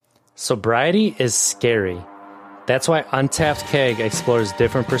Sobriety is scary. That's why Untapped Keg explores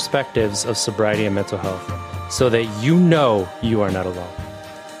different perspectives of sobriety and mental health so that you know you are not alone.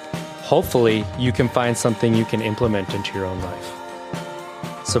 Hopefully, you can find something you can implement into your own life.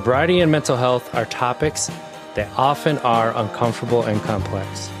 Sobriety and mental health are topics that often are uncomfortable and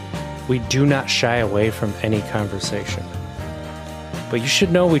complex. We do not shy away from any conversation. But you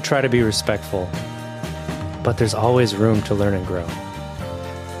should know we try to be respectful, but there's always room to learn and grow.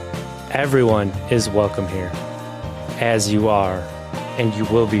 Everyone is welcome here, as you are, and you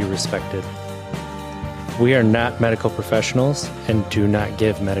will be respected. We are not medical professionals and do not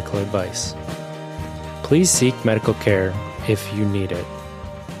give medical advice. Please seek medical care if you need it.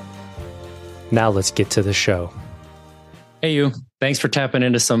 Now let's get to the show. Hey, you. Thanks for tapping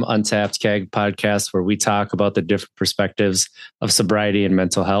into some Untapped Keg podcast where we talk about the different perspectives of sobriety and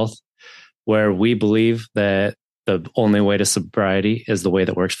mental health, where we believe that the only way to sobriety is the way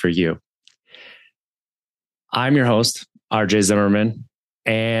that works for you. I'm your host, RJ Zimmerman,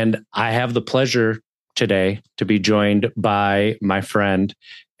 and I have the pleasure today to be joined by my friend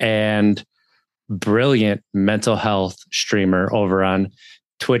and brilliant mental health streamer over on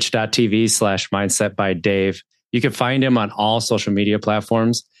twitch.tv/Mindset by Dave. You can find him on all social media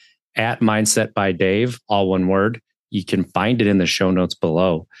platforms at Mindset by Dave, all one word. You can find it in the show notes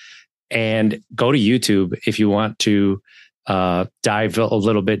below. And go to YouTube if you want to dive a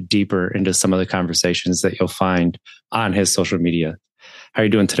little bit deeper into some of the conversations that you'll find on his social media. How are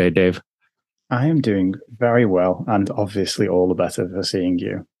you doing today, Dave? I am doing very well, and obviously all the better for seeing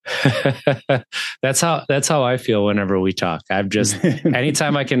you. That's how I feel whenever we talk. I've just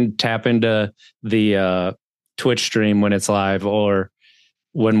anytime I can tap into the Twitch stream when it's live or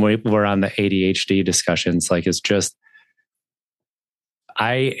when we're on the ADHD discussions, like it's just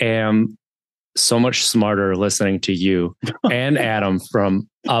I am so much smarter listening to you and Adam from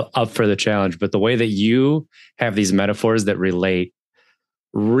Up for the Challenge. But the way that you have these metaphors that relate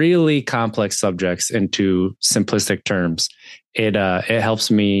really complex subjects into simplistic terms, it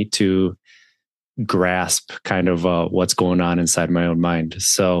helps me to grasp kind of what's going on inside my own mind.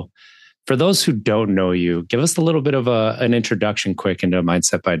 So for those who don't know you, give us a little bit of an introduction quick into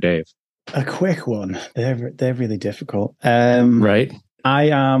Mindset by Dave. A quick one. They're really difficult. Right. I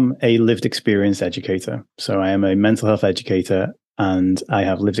am a lived experience educator. So I am a mental health educator and I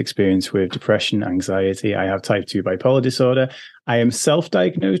have lived experience with depression, anxiety. I have type 2 bipolar disorder. I am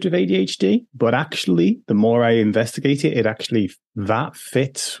self-diagnosed with ADHD, but actually the more I investigate it, that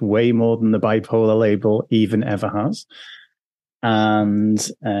fits way more than the bipolar label even ever has. And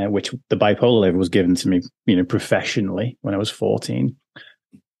which the bipolar label was given to me, professionally when I was 14.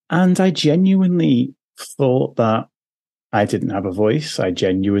 And I genuinely thought that I didn't have a voice. I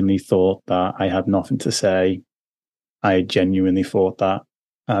genuinely thought that I had nothing to say. I genuinely thought that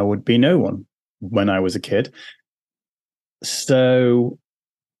I would be no one when I was a kid. So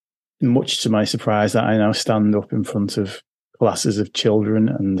much to my surprise that I now stand up in front of classes of children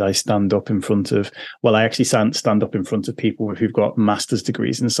and I stand up in front of, I actually stand up in front of people who've got master's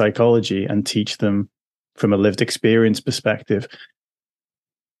degrees in psychology and teach them from a lived experience perspective.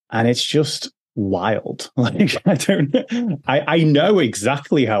 And it's just wild. Like, I know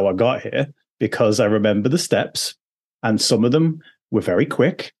exactly how I got here because I remember the steps and some of them were very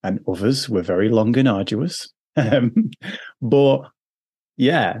quick and others were very long and arduous. But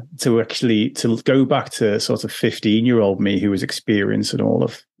yeah, to go back to sort of 15-year-old me who was experiencing all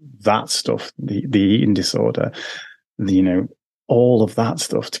of that stuff, the eating disorder, all of that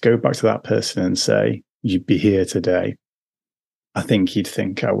stuff, to go back to that person and say, you'd be here today. I think he'd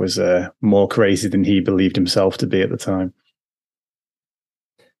think I was more crazy than he believed himself to be at the time.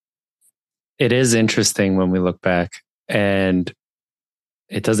 It is interesting when we look back, and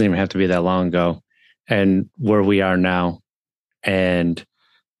it doesn't even have to be that long ago, and where we are now, and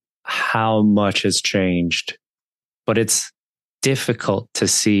how much has changed. But it's difficult to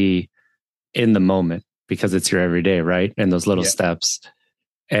see in the moment because it's your everyday, right? And those little steps.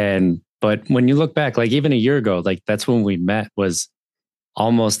 But when you look back, like even a year ago, like that's when we met, was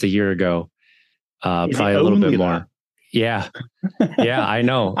almost a year ago, probably a little bit more. Yeah. Yeah, I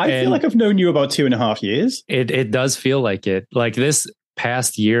know. I feel like I've known you about 2.5 years. It does feel like it. Like this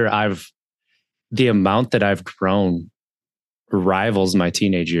past year, the amount that I've grown rivals my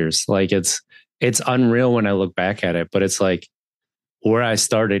teenage years. Like it's unreal when I look back at it, but it's like where I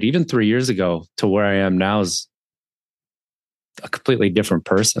started even 3 years ago to where I am now is a completely different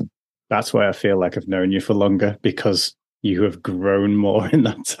person. That's why I feel like I've known you for longer, because you have grown more in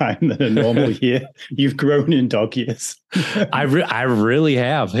that time than a normal year. You've grown in dog years. I really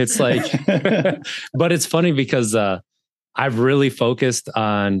have. It's like, but it's funny because I've really focused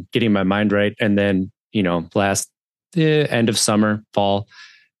on getting my mind right. And then, last end of summer, fall,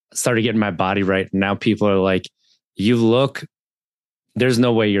 started getting my body right. And now people are like, you look, there's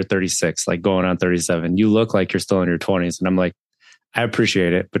no way you're 36, like going on 37. You look like you're still in your 20s. And I'm like, I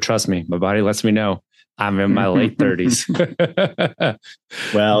appreciate it, but trust me, my body lets me know I'm in my late 30s.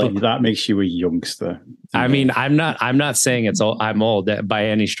 Well, that makes you a youngster. I mean, I'm not saying I'm old by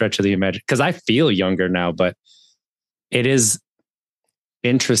any stretch of the imagination, because I feel younger now, but it is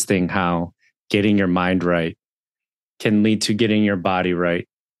interesting how getting your mind right can lead to getting your body right.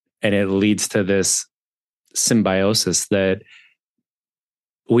 And it leads to this symbiosis that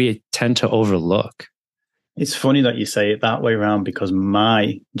we tend to overlook. It's funny that you say it that way around, because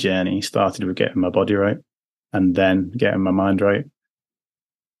my journey started with getting my body right and then getting my mind right.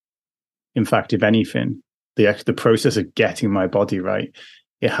 In fact, if anything, the process of getting my body right,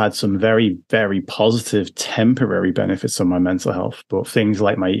 it had some very, very positive temporary benefits on my mental health. But things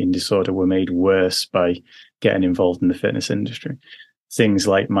like my eating disorder were made worse by getting involved in the fitness industry. Things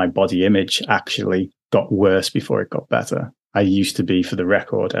like my body image actually got worse before it got better. I used to be, for the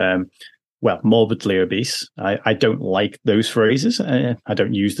record, morbidly obese. I don't like those phrases. I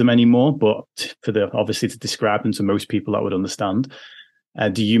don't use them anymore, but obviously to describe them to most people that would understand.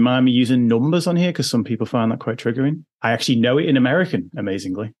 Do you mind me using numbers on here? Because some people find that quite triggering. I actually know it in American,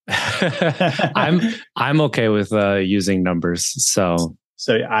 amazingly. I'm okay with using numbers. So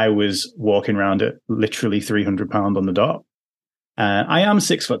I was walking around at literally 300 pounds on the dot. I am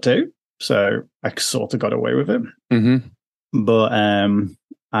 6'2", so I sort of got away with it. Mm-hmm. But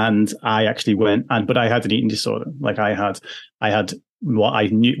and I actually but I had an eating disorder. Like I had what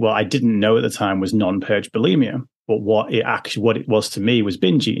I didn't know at the time was non-purge bulimia. But what it was to me was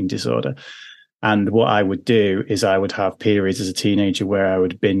binge eating disorder. And what I would do is I would have periods as a teenager where I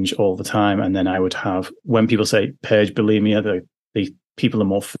would binge all the time. And then I would have, when people say purge bulimia, the people are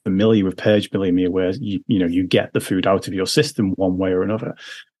more familiar with purge bulimia, where you get the food out of your system one way or another.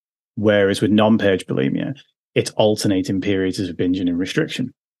 Whereas with non-purge bulimia, it's alternating periods of binging and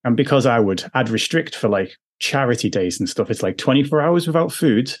restriction. And because I'd restrict for like charity days and stuff, it's like 24 hours without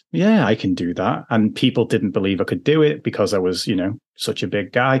food. Yeah, I can do that. And people didn't believe I could do it because I was, such a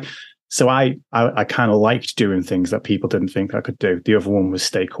big guy. So I kind of liked doing things that people didn't think I could do. The other one was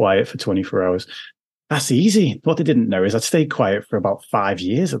stay quiet for 24 hours. That's easy. What they didn't know is I'd stayed quiet for about 5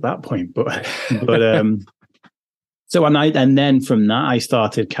 years at that point. So and then from that, I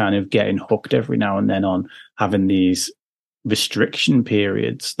started kind of getting hooked every now and then on having these restriction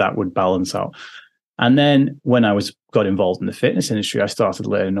periods that would balance out. And then when I got involved in the fitness industry, I started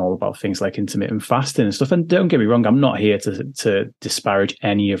learning all about things like intermittent fasting and stuff. And don't get me wrong, I'm not here to disparage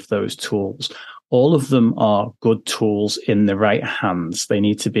any of those tools. All of them are good tools in the right hands. They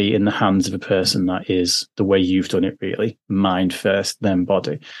need to be in the hands of a person that is the way you've done it, really. Mind first, then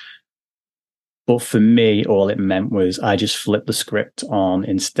body. But for me, all it meant was I just flipped the script on.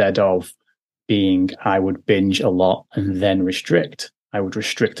 Instead of I would binge a lot and then restrict. I would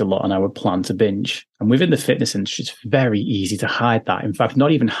restrict a lot and I would plan to binge. And within the fitness industry, it's very easy to hide that. In fact,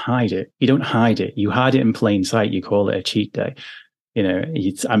 not even hide it. You don't hide it. You hide it in plain sight. You call it a cheat day.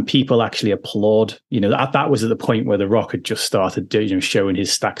 And people actually applaud. That was at the point where The Rock had just started showing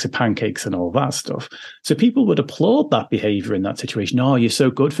his stacks of pancakes and all that stuff. So people would applaud that behavior in that situation. Oh, you're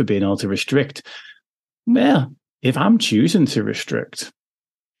so good for being able to restrict. Well, if I'm choosing to restrict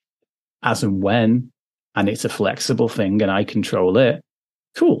as and when, and it's a flexible thing and I control it,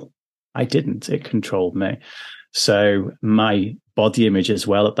 cool. I didn't. It controlled me. So my body image as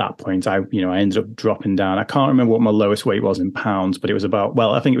well at that point, I ended up dropping down. I can't remember what my lowest weight was in pounds, but it was about,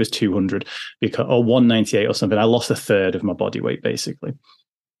 I think it was 200 or 198 or something. I lost a third of my body weight basically.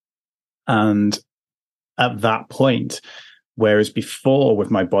 And at that point, whereas before with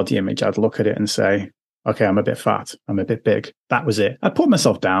my body image, I'd look at it and say, okay, I'm a bit fat. I'm a bit big. That was it. I put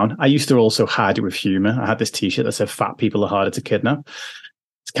myself down. I used to also hide it with humor. I had this t-shirt that said fat people are harder to kidnap.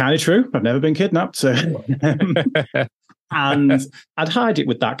 It's kind of true. I've never been kidnapped. So and I'd hide it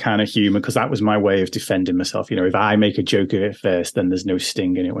with that kind of humor because that was my way of defending myself. If I make a joke of it first, then there's no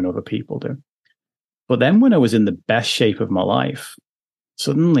sting in it when other people do. But then when I was in the best shape of my life,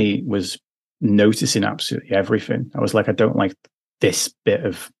 suddenly was noticing absolutely everything. I was like, I don't like this bit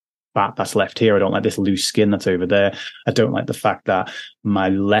of fat that's left here. I don't like this loose skin that's over there. I don't like the fact that my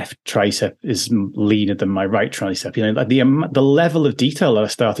left tricep is leaner than my right tricep. Like the level of detail that I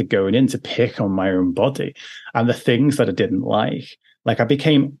started going in to pick on my own body and the things that I didn't like I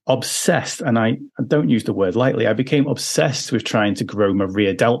became obsessed, and I don't use the word lightly. I became obsessed with trying to grow my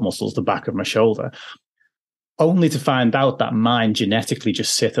rear delt muscles, the back of my shoulder. only to find out that mine genetically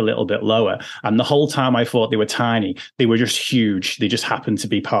just sit a little bit lower. And the whole time I thought they were tiny, they were just huge. They just happened to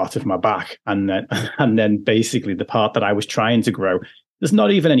be part of my back. And then basically the part that I was trying to grow, there's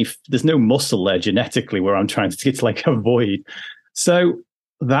no muscle there genetically where I'm trying to, it's like a void. So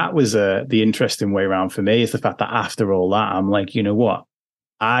that was the interesting way around for me, is the fact that after all that, I'm like, you know what?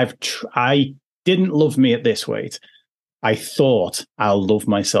 I didn't love me at this weight. I thought I'll love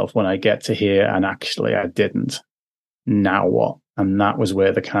myself when I get to here, and actually I didn't. Now what? And that was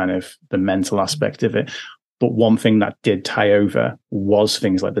where the mental aspect of it. But one thing that did tie over was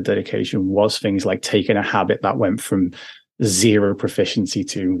things like the dedication, was things like taking a habit that went from zero proficiency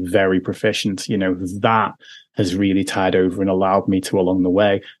to very proficient. You know, that has really tied over and allowed me to, along the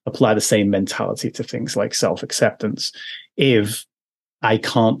way, apply the same mentality to things like self-acceptance. If I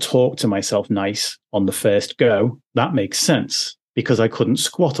can't talk to myself nice on the first go, that makes sense, because I couldn't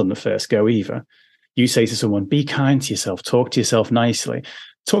squat on the first go either. You say to someone, be kind to yourself, talk to yourself nicely,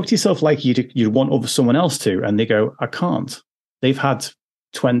 talk to yourself like you'd want someone else to, and they go, I can't. They've had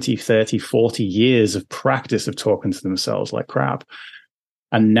 20, 30, 40 years of practice of talking to themselves like crap.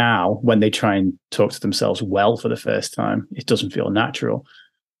 And now when they try and talk to themselves well for the first time, it doesn't feel natural.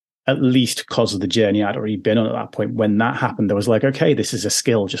 At least because of the journey I'd already been on at that point. When that happened, I was like, okay, this is a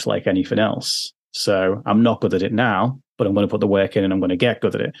skill just like anything else. So I'm not good at it now, but I'm going to put the work in and I'm going to get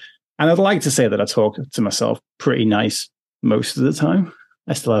good at it. And I'd like to say that I talk to myself pretty nice most of the time.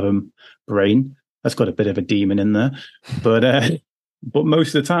 I still have a brain that's got a bit of a demon in there, but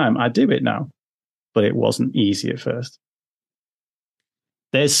most of the time I do it now. But it wasn't easy at first.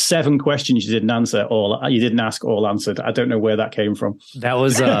 There's 7 questions you didn't answer, you didn't ask, all answered. I don't know where that came from. That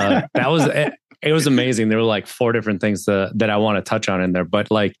was it was amazing. There were like 4 different things that I want to touch on in there,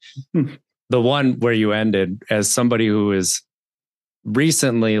 but like the one where you ended, as somebody who is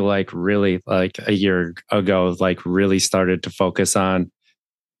recently, like really like a year ago, like really started to focus on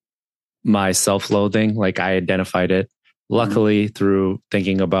my self-loathing. Like I identified it, luckily through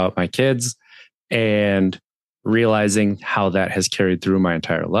thinking about my kids and realizing how that has carried through my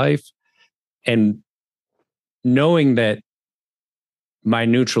entire life, and knowing that my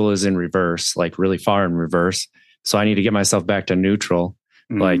neutral is in reverse, like really far in reverse. So I need to get myself back to neutral,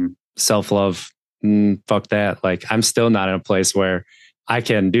 like self-love. Fuck that. Like I'm still not in a place where I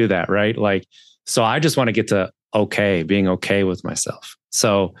can do that. Right. Like, so I just want to get to being okay with myself.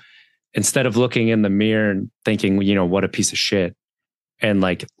 So instead of looking in the mirror and thinking, you know, what a piece of shit, and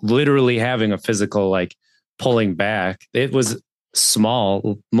like literally having a physical, like pulling back, it was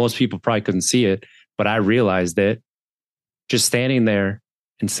small. Most people probably couldn't see it, but I realized it. Just standing there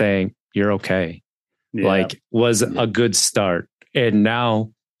and saying, you're okay, was a good start. And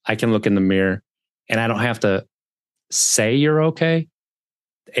now I can look in the mirror and I don't have to say you're okay.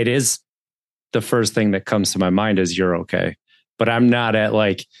 It is the first thing that comes to my mind is you're okay. But I'm not at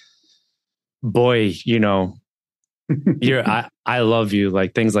like, boy, you know, I love you,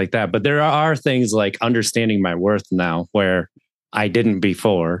 like things like that. But there are things like understanding my worth now where I didn't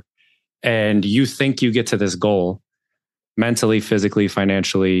before. And you think you get to this goal mentally, physically,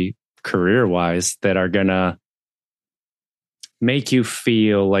 financially, career-wise, that are gonna make you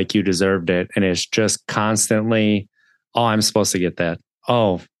feel like you deserved it. And it's just constantly, oh, I'm supposed to get that.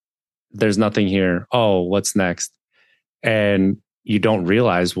 Oh, there's nothing here. Oh, what's next? And you don't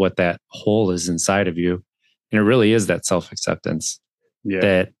realize what that hole is inside of you. And it really is that self-acceptance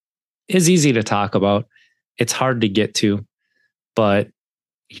that is easy to talk about. It's hard to get to, but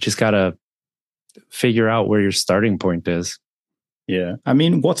you just got to figure out where your starting point is. Yeah. I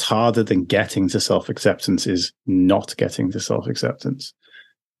mean, what's harder than getting to self-acceptance is not getting to self-acceptance.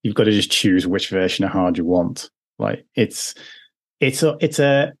 You've got to just choose which version of hard you want. Like it's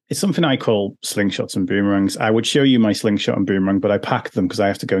something I call slingshots and boomerangs. I would show you my slingshot and boomerang, but I packed them because I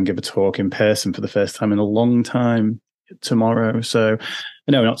have to go and give a talk in person for the first time in a long time tomorrow. So,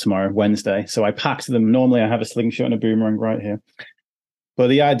 no, not tomorrow, Wednesday. So I packed them. Normally I have a slingshot and a boomerang right here. But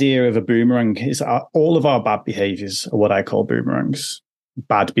the idea of a boomerang is all of our bad behaviors are what I call boomerangs.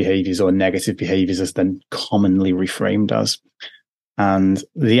 Bad behaviors or negative behaviors as then commonly reframed as. And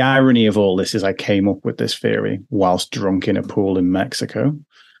the irony of all this is I came up with this theory whilst drunk in a pool in Mexico.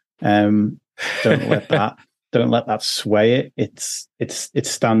 Don't let that sway it. It's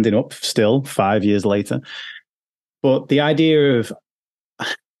standing up still 5 years later. But the idea of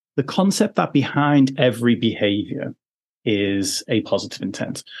the concept that behind every behavior is a positive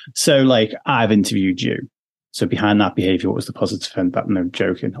intent. So like I've interviewed you. So behind that behavior, what was the positive intent? No,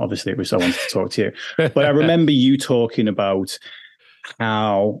 joking. Obviously, it was I wanted to talk to you. But I remember you talking about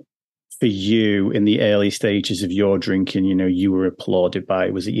how for you in the early stages of your drinking, you were applauded by,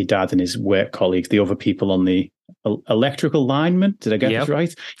 was it your dad and his work colleagues, the other people on the electrical lineman? Did I get this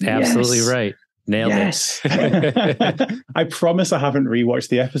right? Absolutely right. Nailed it. I promise I haven't rewatched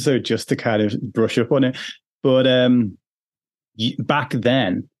the episode just to kind of brush up on it. But back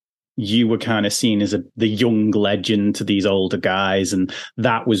then, you were kind of seen as the young legend to these older guys, and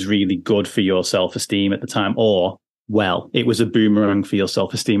that was really good for your self-esteem at the time. Or, well, it was a boomerang for your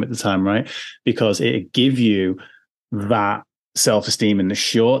self-esteem at the time, right? Because it gave you that self-esteem in the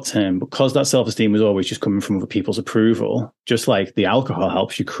short term, because that self-esteem was always just coming from other people's approval. Just like the alcohol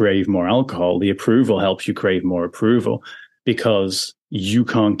helps you crave more alcohol, the approval helps you crave more approval, because you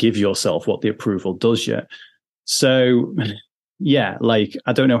can't give yourself what the approval does yet. So yeah, like,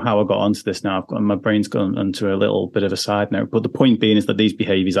 I don't know how I got onto this now. My brain's gone onto a little bit of a side note, but the point being is that these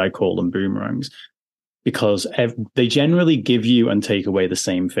behaviors, I call them boomerangs, because they generally give you and take away the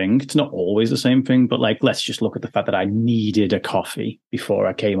same thing. It's not always the same thing, but like, let's just look at the fact that I needed a coffee before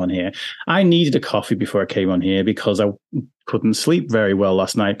I came on here. I needed a coffee before I came on here because I couldn't sleep very well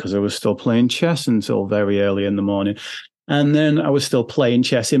last night because I was still playing chess until very early in the morning. And then I was still playing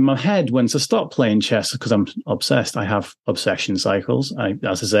chess in my head when to stop playing chess, because I'm obsessed. I have obsession cycles.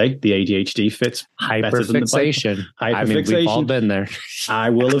 As I say, the ADHD fits hyperfixation. I mean, we've all been there. I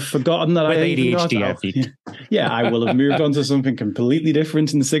will have forgotten that. With ADHD, I think. Yeah, I will have moved on to something completely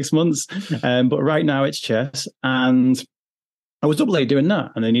different in 6 months. But right now it's chess, and I was up late doing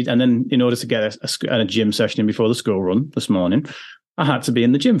that. And then in order to get a gym session in before the school run this morning, I had to be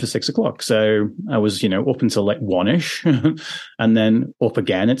in the gym for 6 o'clock. So I was, up until like 1-ish and then up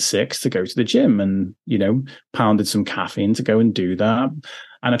again at 6 to go to the gym, and, pounded some caffeine to go and do that.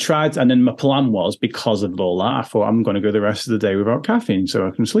 And I tried, and then my plan was, because of all that, I thought I'm going to go the rest of the day without caffeine so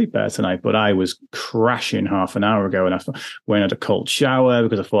I can sleep better tonight. But I was crashing half an hour ago, and I went had a cold shower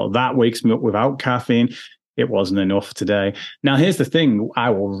because I thought that wakes me up without caffeine. It wasn't enough today. Now, here's the thing. I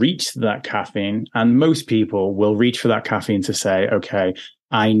will reach that caffeine, and most people will reach for that caffeine to say, okay,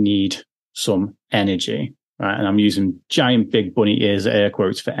 I need some energy, right? And I'm using giant big bunny ears, air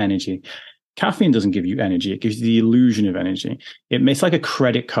quotes, for energy. Caffeine doesn't give you energy. It gives you the illusion of energy. It's like a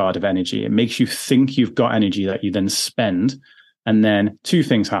credit card of energy. It makes you think you've got energy that you then spend. And then two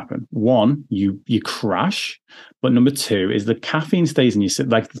things happen. One, you crash. But number two is the caffeine stays in you.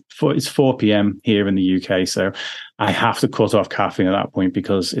 It's 4 p.m. here in the UK. So I have to cut off caffeine at that point,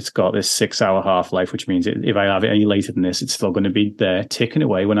 because it's got this 6-hour half-life, which means if I have it any later than this, it's still going to be there ticking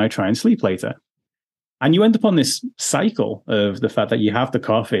away when I try and sleep later. And you end up on this cycle of the fact that you have the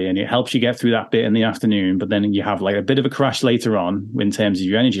coffee and it helps you get through that bit in the afternoon, but then you have like a bit of a crash later on in terms of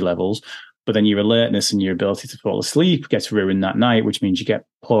your energy levels. But then your alertness and your ability to fall asleep gets ruined that night, which means you get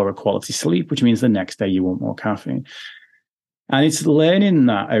poorer quality sleep, which means the next day you want more caffeine. And it's learning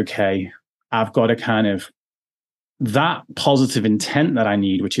that, okay, I've got to kind of, that positive intent that I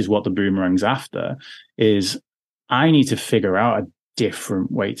need, which is what the boomerang's after, is I need to figure out a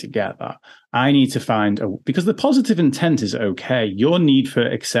different way to get that. I need to find because the positive intent is okay. Your need for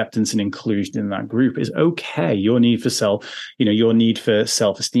acceptance and inclusion in that group is okay. Your need for your need for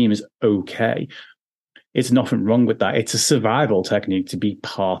self-esteem is okay. It's nothing wrong with that. It's a survival technique to be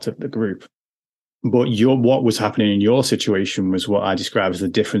part of the group. But what was happening in your situation was what I describe as the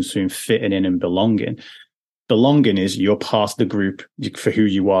difference between fitting in and belonging. Belonging is you're part of the group for who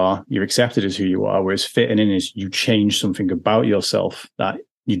you are. You're accepted as who you are. Whereas fitting in is you change something about yourself that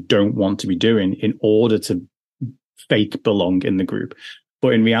you don't want to be doing in order to fake belong in the group.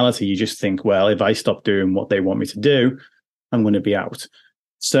 But in reality, you just think, well, if I stop doing what they want me to do, I'm going to be out.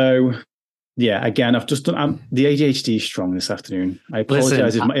 So yeah, again, I've just done, the ADHD is strong this afternoon. I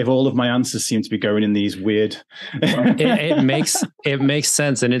apologize if all of my answers seem to be going in these weird. it makes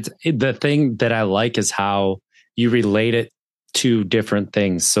sense. And the thing that I like is how you relate it to different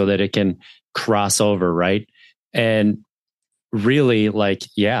things so that it can cross over. Right. And really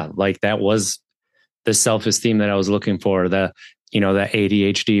that was the self-esteem that I was looking for, the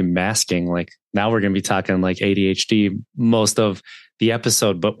ADHD masking. Like, now we're going to be talking like ADHD most of the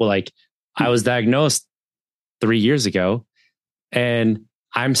episode, but like, I was diagnosed 3 years ago, and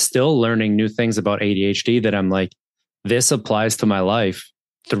I'm still learning new things about ADHD that I'm like, this applies to my life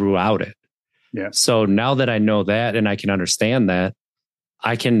throughout it. Yeah. So now that I know that and I can understand that,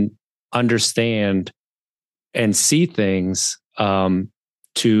 I can understand and see things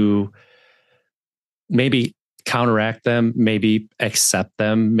to maybe counteract them, maybe accept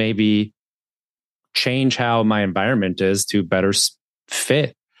them, maybe change how my environment is to better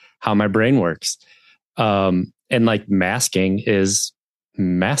fit how my brain works. And like masking is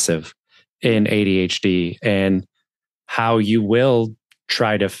massive in ADHD, and how you will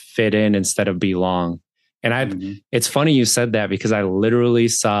try to fit in instead of belong. And it's funny you said that, because I literally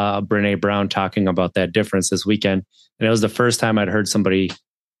saw Brene Brown talking about that difference this weekend. And it was the first time I'd heard somebody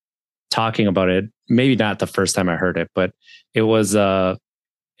talking about it. Maybe not the first time I heard it, but it was,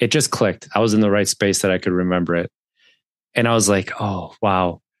 it just clicked. I was in the right space that I could remember it. And I was like, oh,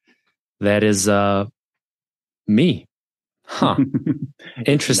 wow, that is me. Huh.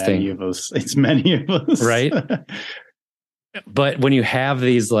 Interesting. It's many of us. Right. But when you have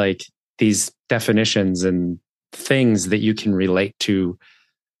these definitions and things that you can relate to,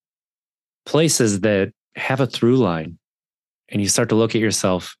 places that have a through line, and you start to look at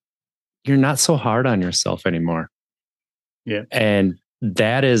yourself, you're not so hard on yourself anymore. Yeah. And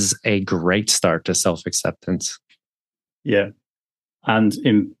that is a great start to self-acceptance. Yeah.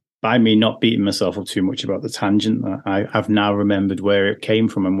 And by me not beating myself up too much about the tangent, I've now remembered where it came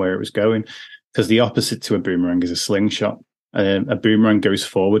from and where it was going. Because the opposite to a boomerang is a slingshot. A boomerang goes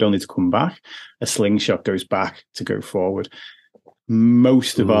forward only to come back. A slingshot goes back to go forward.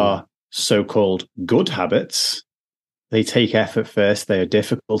 Most of our so-called good habits, they take effort first. They are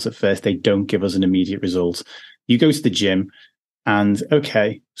difficult at first. They don't give us an immediate result. You go to the gym, and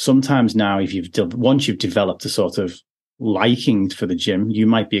okay, sometimes now, once you've developed a sort of liking for the gym, you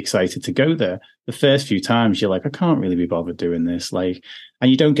might be excited to go there. The first few times, you're like, I can't really be bothered doing this. And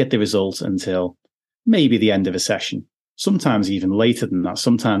you don't get the result until maybe the end of a session. Sometimes even later than that.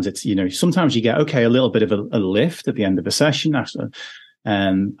 Sometimes it's, sometimes you get, okay, a little bit of a lift at the end of a session after.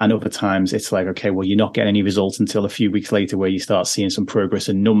 And other times it's like, okay, well, you're not getting any results until a few weeks later, where you start seeing some progress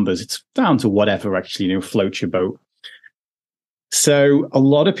in numbers. It's down to whatever actually, floats your boat. So a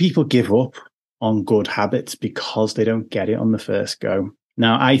lot of people give up on good habits because they don't get it on the first go.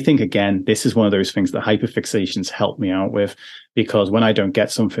 Now, I think, again, this is one of those things that hyperfixations help me out with, because when I don't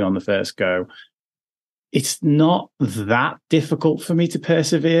get something on the first go, it's not that difficult for me to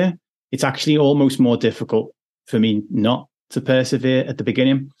persevere. It's actually almost more difficult for me not to persevere at the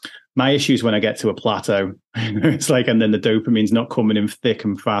beginning. My issue is when I get to a plateau. It's like, and then the dopamine's not coming in thick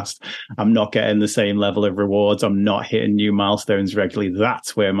and fast. I'm not getting the same level of rewards. I'm not hitting new milestones regularly.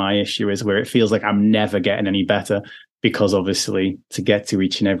 That's where my issue is, where it feels like I'm never getting any better, because obviously to get to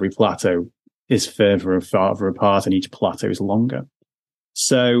each and every plateau is further and farther apart, and each plateau is longer.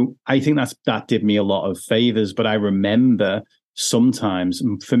 So I think that did me a lot of favors. But I remember sometimes,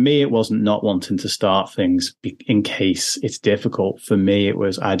 for me, it wasn't not wanting to start things in case it's difficult. For me, it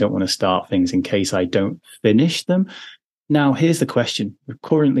was, I don't want to start things in case I don't finish them. Now, here's the question.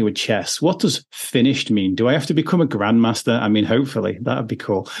 Currently with chess, what does finished mean? Do I have to become a grandmaster? I mean, hopefully that'd be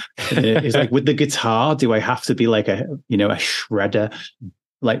cool. It's like with the guitar, do I have to be like a shredder?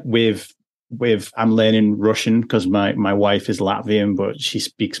 Like with I'm learning Russian because my wife is Latvian, but she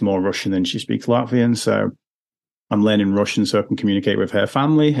speaks more Russian than she speaks Latvian. So I'm learning Russian so I can communicate with her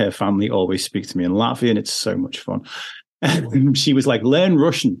family. Her family always speak to me in Latvian. It's so much fun. And she was like, learn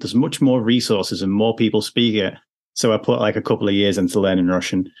Russian. There's much more resources and more people speak it. So I put like a couple of years into learning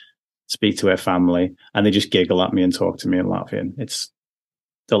Russian, speak to her family, and they just giggle at me and talk to me in Latvian. It's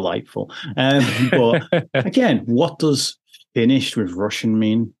delightful. But again, what does finished with Russian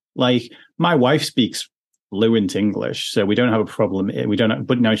mean? Like, my wife speaks fluent English, so we don't have a problem.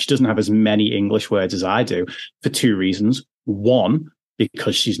 But no, she doesn't have as many English words as I do, for two reasons. One,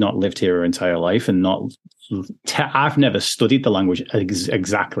 because she's not lived here her entire life, and I've never studied the language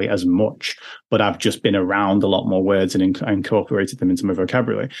exactly as much, but I've just been around a lot more words and incorporated them into my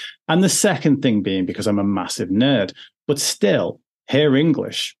vocabulary. And the second thing being because I'm a massive nerd, but still, her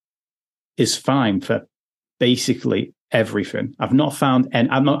English is fine for basically everything. I've not found,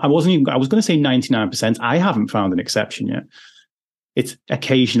 and I was going to say 99%. I haven't found an exception yet. It's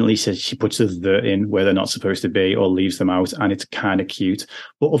occasionally says she puts a the in where they're not supposed to be, or leaves them out, and it's kind of cute.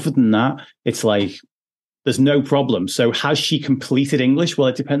 But other than that, it's like, there's no problem. So has she completed English? Well,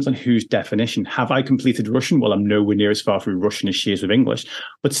 it depends on whose definition. Have I completed Russian? Well, I'm nowhere near as far through Russian as she is with English,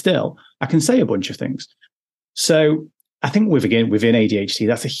 but still, I can say a bunch of things. So I think within ADHD,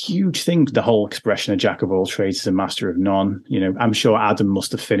 that's a huge thing. The whole expression, a jack of all trades is a master of none. I'm sure Adam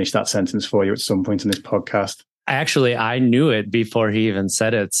must have finished that sentence for you at some point in this podcast. Actually, I knew it before he even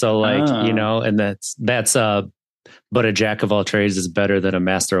said it. So and that's but a jack of all trades is better than a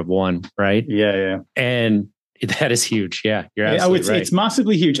master of one, right? Yeah. And that is huge. Yeah, you're absolutely right. It's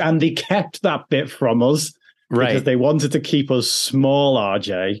massively huge. And they kept that bit from us, right? Because they wanted to keep us small,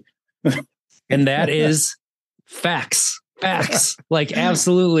 RJ. And that is facts. Like,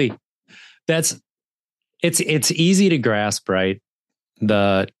 absolutely. It's easy to grasp, right?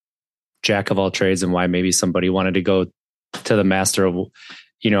 The jack of all trades, and why maybe somebody wanted to go to the master of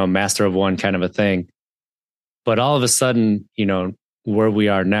one kind of a thing. But all of a sudden, where we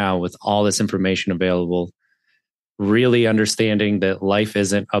are now with all this information available, really understanding that life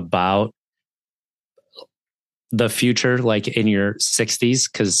isn't about the future, like in your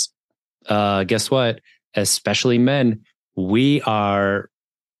 60s. Because guess what? Especially men, we are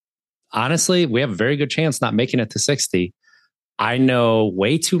honestly, we have a very good chance not making it to 60. I know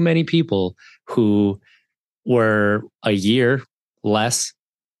way too many people who were a year less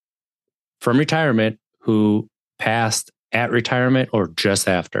from retirement who passed at retirement or just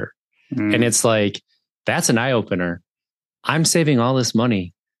after. And it's like, that's an eye opener. I'm saving all this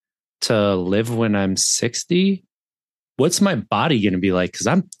money to live when I'm 60. What's my body going to be like? Because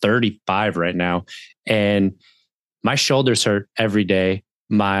I'm 35 right now and my shoulders hurt every day.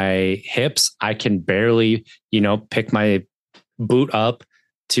 My hips, I can barely, pick my boot up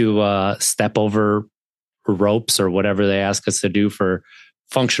to step over ropes or whatever they ask us to do for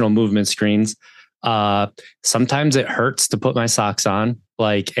functional movement screens. Sometimes it hurts to put my socks on,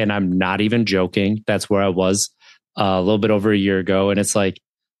 and I'm not even joking. That's where I was a little bit over a year ago. And it's like,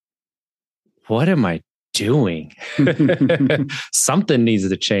 what am I doing? Something needs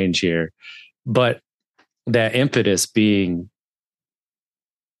to change here. But that impetus being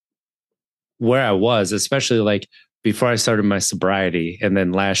where I was, especially before I started my sobriety. And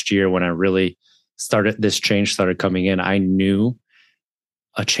then last year when I really this change started coming in, I knew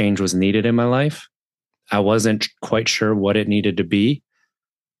a change was needed in my life. I wasn't quite sure what it needed to be,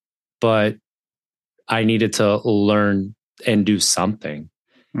 but I needed to learn and do something.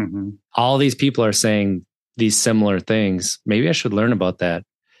 Mm-hmm. All these people are saying these similar things. Maybe I should learn about that.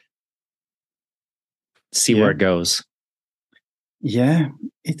 See where it goes. Yeah,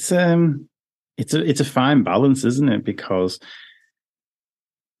 it's a fine balance, isn't it? Because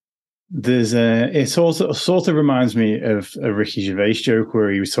it also sort of reminds me of a Ricky Gervais joke where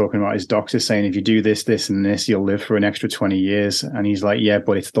he was talking about his doctor saying, if you do this, this, and this, you'll live for an extra 20 years. And he's like, yeah,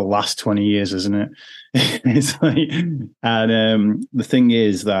 but it's the last 20 years, isn't it? It's like, and the thing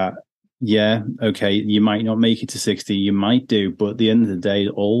is that, yeah, okay, you might not make it to 60, you might do, but at the end of the day,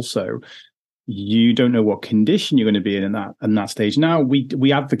 also, you don't know what condition you're going to be in that stage. Now,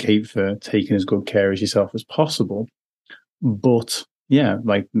 we advocate for taking as good care of yourself as possible, but yeah,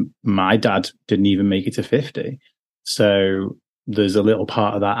 like my dad didn't even make it to 50. So there's a little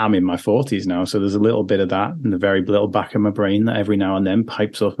part of that. I'm in my 40s now. So there's a little bit of that in the very little back of my brain that every now and then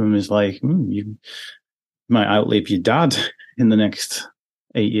pipes up and is like, you might outlive your dad in the next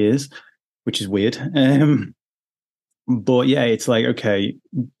 8 years, which is weird. But yeah, it's like, okay,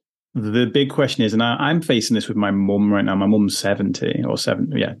 the big question is, and I'm facing this with my mum right now. My mum's 70 or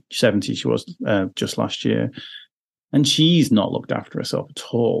 7. Yeah, 70 she was just last year. And she's not looked after herself at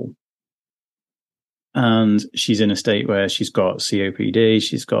all. And she's in a state where she's got COPD,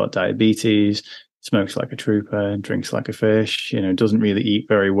 she's got diabetes, smokes like a trooper, drinks like a fish, doesn't really eat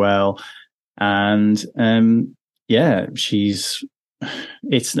very well. And yeah, it's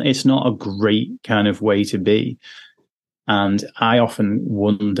not a great kind of way to be. And I often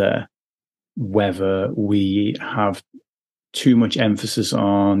wonder whether we have too much emphasis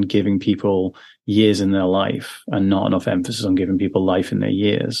on giving people years in their life and not enough emphasis on giving people life in their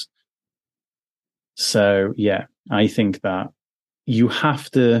years. So, yeah, I think that you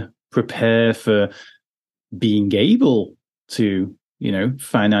have to prepare for being able to,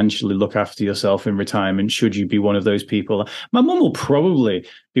 financially look after yourself in retirement. Should you be one of those people? My mum will probably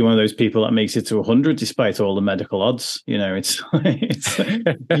be one of those people that makes it to 100 despite all the medical odds. It's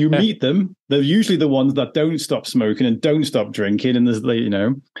you meet them. They're usually the ones that don't stop smoking and don't stop drinking. And there's,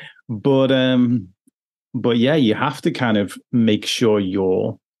 but yeah, you have to kind of make sure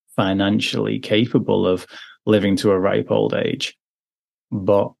you're financially capable of living to a ripe old age.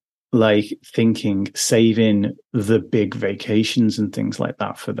 But saving the big vacations and things like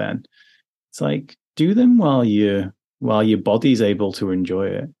that for then. It's like, do them while your body's able to enjoy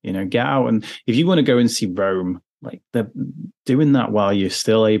it. Get out, and if you want to go and see Rome, they're doing that while you're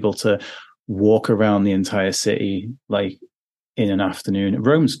still able to walk around the entire city in an afternoon.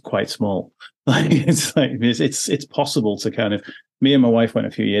 Rome's quite small. It's possible to kind of. Me and my wife went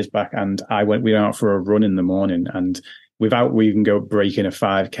a few years back, and we went out for a run in the morning, and without we even go breaking a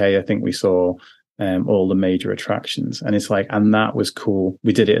 5K, I think we saw all the major attractions. And it's and that was cool.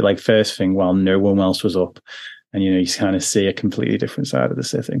 We did it first thing while no one else was up. And, you kind of see a completely different side of the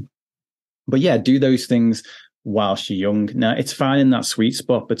city. But yeah, do those things whilst you're young. Now, it's fine in that sweet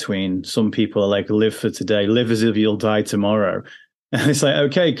spot between some people are live for today, live as if you'll die tomorrow. And it's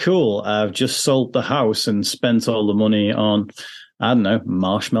okay, cool. I've just sold the house and spent all the money on I don't know,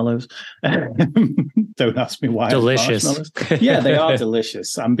 marshmallows. Don't ask me why it's Delicious. marshmallows. Yeah, they are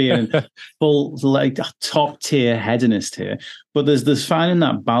delicious. I'm being full, like, top tier hedonist here, but there's finding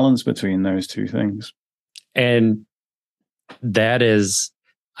that balance between those two things. And that is,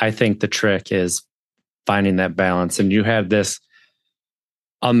 I think the trick is finding that balance. And you have this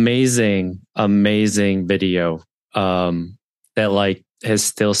amazing video that like has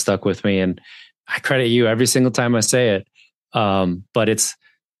still stuck with me. And I credit you every single time I say it. But it's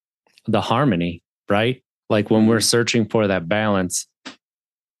the harmony, right? Like when we're searching for that balance,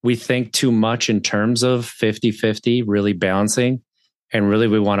 we think too much in terms of 50-50, really balancing. And really,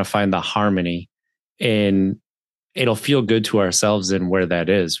 we want to find the harmony, and it'll feel good to ourselves in where that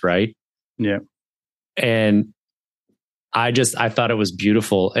is, right? Yeah. And I thought it was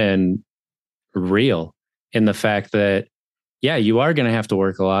beautiful and real in the fact that, yeah, you are going to have to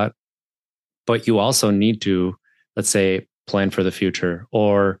work a lot, but you also need to, let's say, plan for the future,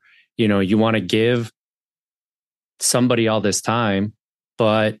 or, you want to give somebody all this time,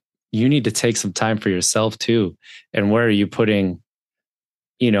 but you need to take some time for yourself too. And where are you putting,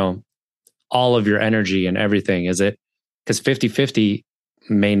 all of your energy and everything? Is it because 50-50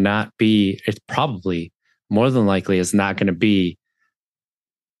 may not be, it's probably more than likely is not going to be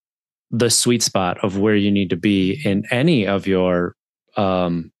the sweet spot of where you need to be in any of your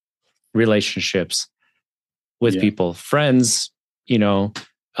relationships with people, friends,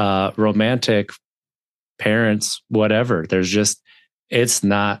 romantic, parents, whatever. It's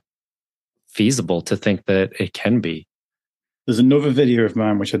not feasible to think that it can be. There's another video of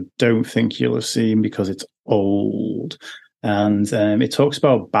mine which I don't think you'll have seen because it's old, and it talks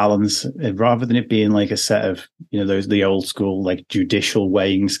about balance rather than it being like a set of the old school like judicial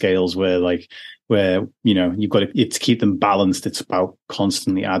weighing scales where you've got to keep them balanced. It's about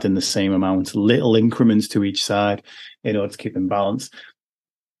constantly adding the same amount, little increments to each side in order to keep them balanced.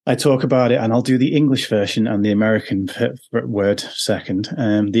 I talk about it, and I'll do the English version and the American word second.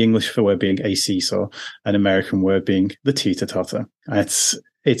 The English word being a seesaw, and American word being the teeter-totter.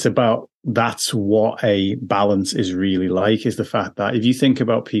 It's about, that's what a balance is really like, is the fact that if you think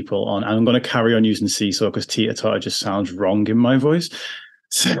about people on, and I'm going to carry on using seesaw because teeter-totter just sounds wrong in my voice.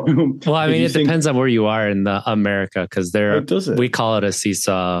 So, well, I mean, it depends on where you are in the America, because we call it a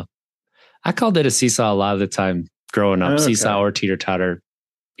seesaw. I called it a seesaw a lot of the time growing up, seesaw or teeter-totter.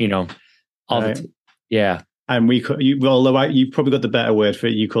 Yeah. And although you've probably got the better word for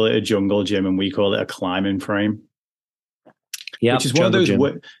it, you call it a jungle gym, and we call it a climbing frame. Yeah, which is one of those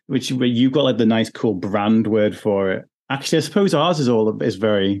which where you've got like the nice cool brand word for it. Actually, I suppose ours is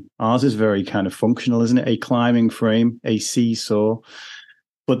very kind of functional, isn't it? A climbing frame, a seesaw.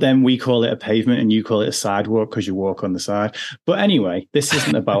 But then we call it a pavement and you call it a sidewalk because you walk on the side. But anyway, this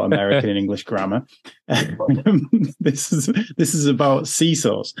isn't about American and English grammar. This is about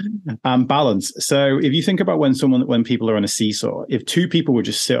seesaws and balance. So if you think about when people are on a seesaw, if two people would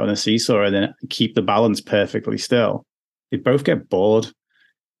just sit on a seesaw and then keep the balance perfectly still, they both get bored.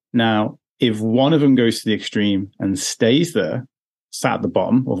 Now, if one of them goes to the extreme and stays there, sat at the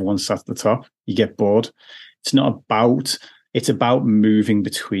bottom, or one sat at the top, you get bored. It's about moving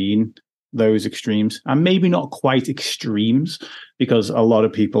between those extremes, and maybe not quite extremes, because a lot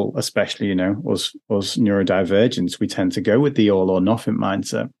of people, especially, us neurodivergents, we tend to go with the all or nothing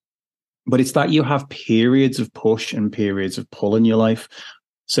mindset. But it's that you have periods of push and periods of pull in your life.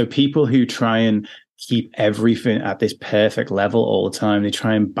 So people who try and keep everything at this perfect level all the time, they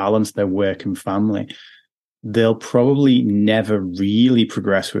try and balance their work and family, they'll probably never really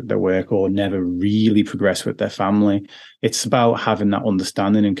progress with their work or never really progress with their family. It's about having that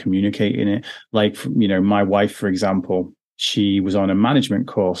understanding and communicating it. Like, my wife, for example, she was on a management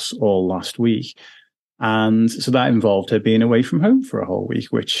course all last week. And so that involved her being away from home for a whole week,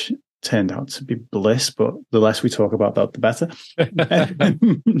 which turned out to be bliss, but the less we talk about that, the better.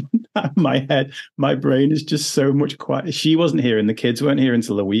 My brain is just so much quiet. She wasn't here and the kids weren't here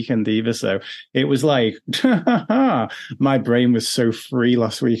until the weekend either. So it was like, my brain was so free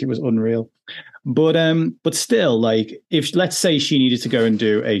last week. It was unreal. But still, like, if let's say she needed to go and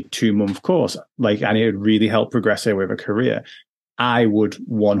do a 2-month course, like, and it would really help progress her with her career, I would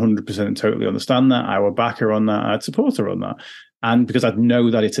 100% totally understand that. I would back her on that. I'd support her on that. And because I know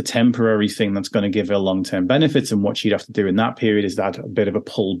that it's a temporary thing that's going to give her long-term benefits, and what she'd have to do in that period is that a bit of a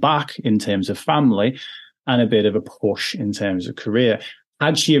pull back in terms of family and a bit of a push in terms of career.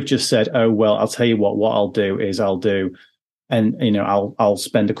 Had she have just said, oh, well, I'll tell you what I'll do is and I'll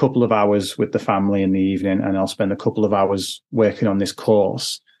spend a couple of hours with the family in the evening and I'll spend a couple of hours working on this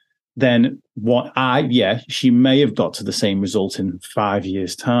course, then she may have got to the same result in 5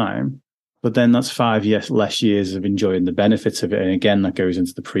 years' time. But then that's 5 years less years of enjoying the benefits of it. And again, that goes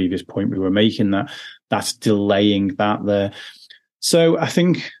into the previous point we were making, that that's delaying that there. So I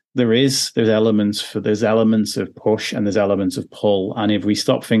think there's elements of push and there's elements of pull. And if we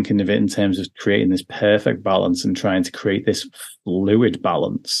stop thinking of it in terms of creating this perfect balance and trying to create this fluid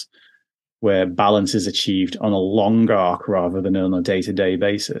balance where balance is achieved on a long arc rather than on a day-to-day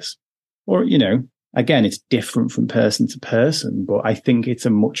basis, or, again, it's different from person to person, but I think it's a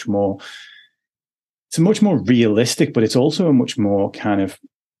much more realistic, but it's also a much more kind of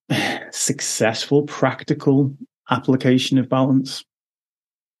successful, practical application of balance.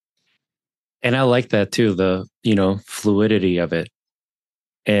 And I like that too, the, fluidity of it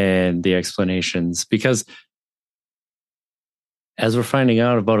and the explanations, because as we're finding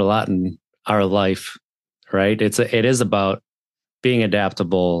out about a lot in our life, right? It is about being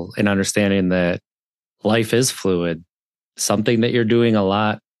adaptable and understanding that life is fluid. Something that you're doing a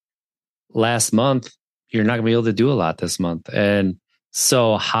lot last month, you're not going to be able to do a lot this month. And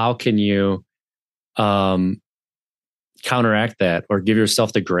so how can you counteract that or give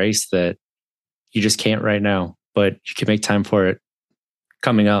yourself the grace that you just can't right now, but you can make time for it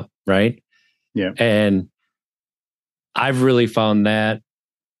coming up, right? Yeah. And I've really found that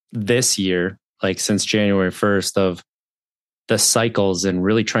this year, like since January 1st, of the cycles and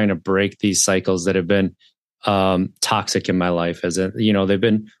really trying to break these cycles that have been toxic in my life.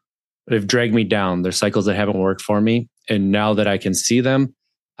 They've dragged me down. They're cycles that haven't worked for me. And now that I can see them,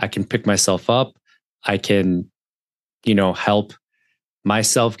 I can pick myself up. I can, help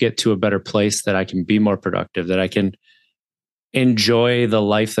myself get to a better place, that I can be more productive, that I can enjoy the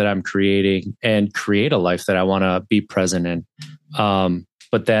life that I'm creating and create a life that I want to be present in.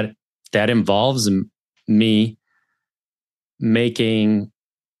 But that involves me making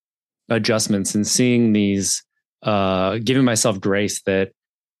adjustments and seeing these, giving myself grace that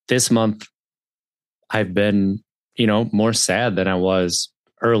this month I've been, more sad than I was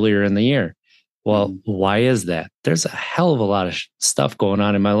earlier in the year. Well, why is that? There's a hell of a lot of stuff going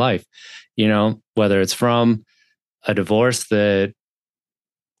on in my life, whether it's from a divorce that,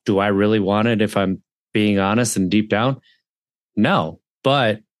 do I really want it if I'm being honest and deep down? No.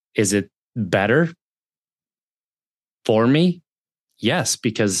 But is it better for me? Yes,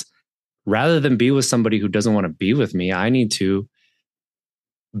 because rather than be with somebody who doesn't want to be with me, I need to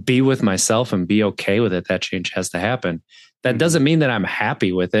be with myself and be okay with it. That change has to happen. That doesn't mean that I'm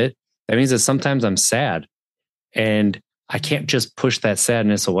happy with it. That means that sometimes I'm sad and I can't just push that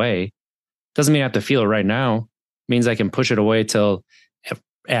sadness away. Doesn't mean I have to feel it right now. It means I can push it away till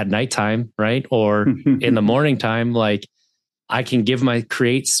at nighttime, right? Or in the morning time. Like, I can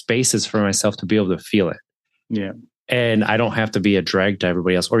create spaces for myself to be able to feel it. Yeah. And I don't have to be a drag to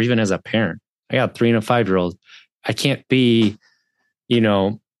everybody else, or even as a parent. I got a 3 and a 5-year-old. I can't be,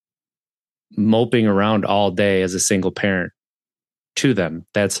 moping around all day as a single parent to them.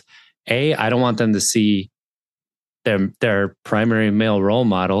 I don't want them to see their primary male role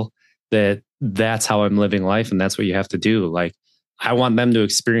model, that's how I'm living life. And that's what you have to do. Like, I want them to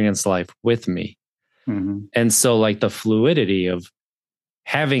experience life with me. Mm-hmm. And so like the fluidity of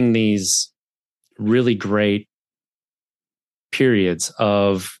having these really great periods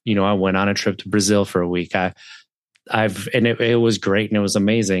of, I went on a trip to Brazil for a week. It was great and it was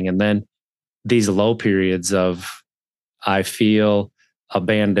amazing. And then these low periods of, I feel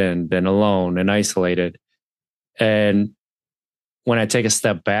abandoned and alone and isolated. And when I take a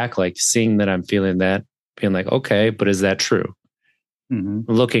step back, like seeing that I'm feeling that, being like, okay, but is that true?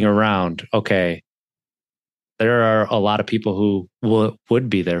 Mm-hmm. Looking around, okay, there are a lot of people who would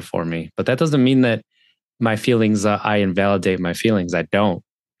be there for me, but that doesn't mean that my feelings, I invalidate my feelings. I don't.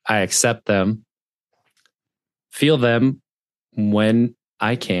 I accept them, feel them when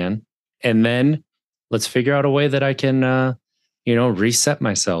I can, and then let's figure out a way that I can, reset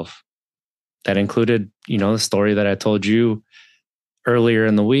myself. That included, the story that I told you earlier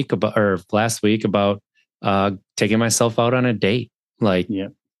in the week or last week about taking myself out on a date, like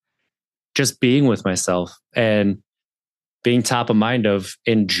just being with myself and being top of mind of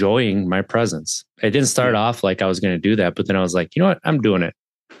enjoying my presence. It didn't start off like I was going to do that, but then I was like, you know what? I'm doing it.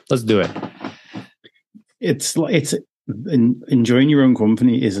 Let's do it. It's enjoying your own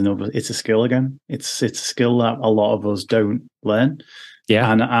company it's a skill again. It's a skill that a lot of us don't learn.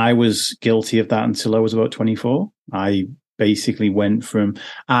 Yeah. And I was guilty of that until I was about 24. I basically went from,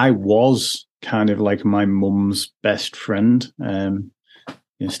 I was kind of like my mum's best friend.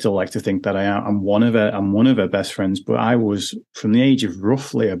 Still like to think that I'm one of her best friends, but I was from the age of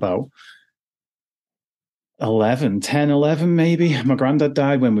roughly about 11 maybe. My granddad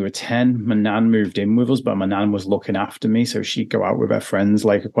died when we were 10. My nan moved in with us, but my nan was looking after me. So she'd go out with her friends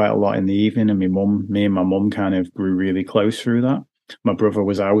like quite a lot in the evening. And me and my mum kind of grew really close through that. My brother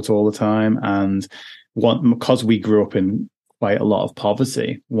was out all the time. And because we grew up in quite a lot of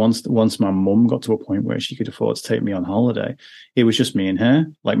poverty, once my mum got to a point where she could afford to take me on holiday, it was just me and her.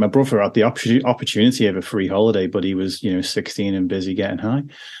 Like my brother had the opportunity of a free holiday, but he was, 16 and busy getting high.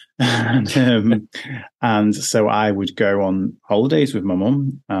 And so I would go on holidays with my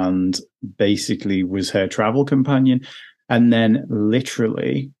mum and basically was her travel companion. And then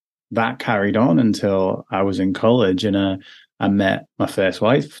literally that carried on until I was in college, and I met my first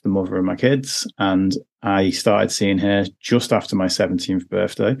wife, the mother of my kids, and I started seeing her just after my 17th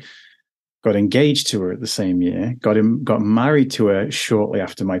birthday. Got engaged to her at the same year, got married to her shortly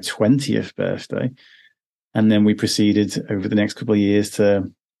after my 20th birthday. And then we proceeded over the next couple of years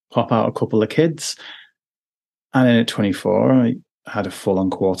to pop out a couple of kids. And then at 24, I had a full-on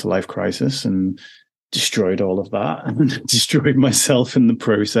quarter-life crisis and destroyed all of that and destroyed myself in the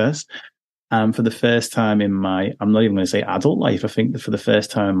process. And for the first time in I'm not even going to say adult life, I think that for the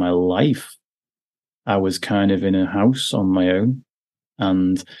first time in my life, I was kind of in a house on my own,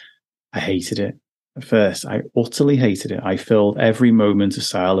 and I hated it. At first, I utterly hated it. I filled every moment of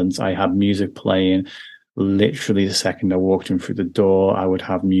silence. I had music playing. Literally, the second I walked in through the door, I would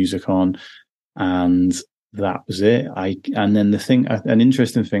have music on, and that was it. And then an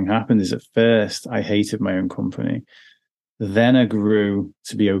interesting thing happened is at first I hated my own company. Then I grew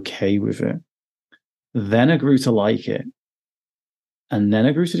to be okay with it. Then I grew to like it. And then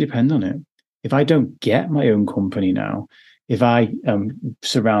I grew to depend on it. If I don't get my own company now, if I am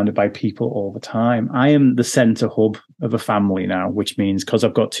surrounded by people all the time, I am the center hub of a family now, which means because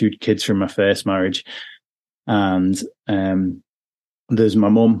I've got 2 kids from my first marriage, and there's my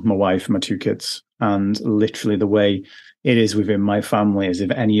mum, my wife, and my 2 kids. And literally the way it is within my family is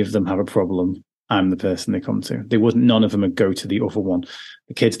if any of them have a problem, I'm the person they come to. None of them would go to the other one.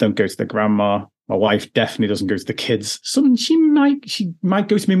 The kids don't go to their grandma. My wife definitely doesn't go to the kids. She might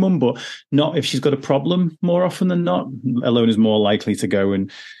go to my mum, but not if she's got a problem more often than not. Alone is more likely to go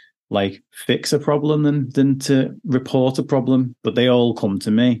and like fix a problem than to report a problem. But they all come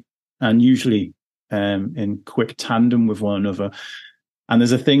to me, and usually in quick tandem with one another. And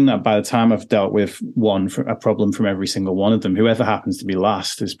there's a thing that by the time I've dealt with a problem from every single one of them, whoever happens to be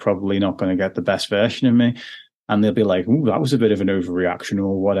last is probably not going to get the best version of me. And they'll be like, "Ooh, that was a bit of an overreaction,"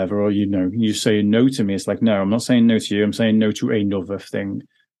 or whatever. Or, you say no to me. It's like, no, I'm not saying no to you. I'm saying no to another thing.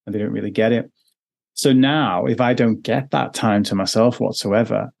 And they don't really get it. So now, if I don't get that time to myself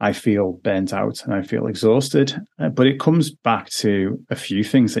whatsoever, I feel burnt out and I feel exhausted. But it comes back to a few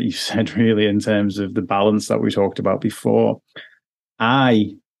things that you said, really, in terms of the balance that we talked about before.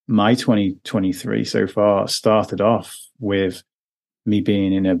 My 2023 so far started off with me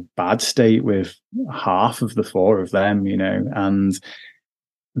being in a bad state with half of the 4 of them, and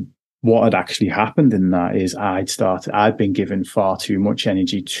what had actually happened in that is I'd been given far too much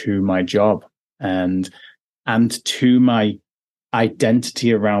energy to my job and to my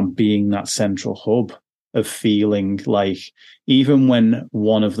identity around being that central hub of feeling like even when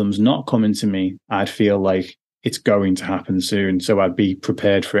one of them's not coming to me, I'd feel like it's going to happen soon. So I'd be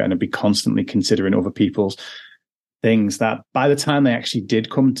prepared for it, and I'd be constantly considering other people's things that by the time they actually did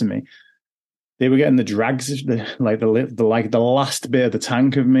come to me, they were getting the drags, the last bit of the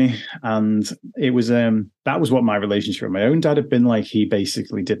tank of me. And it was, that was what my relationship with my own dad had been like. He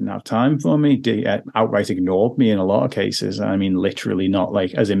basically didn't have time for me. He outright ignored me in a lot of cases. I mean, literally not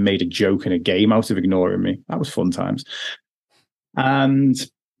like as in made a joke and a game out of ignoring me. That was fun times. And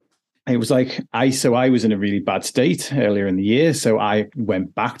it was like, I was in a really bad state earlier in the year. So I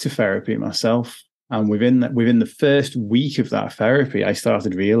went back to therapy myself. And within the first week of that therapy, I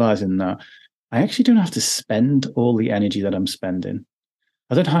started realizing that I actually don't have to spend all the energy that I'm spending.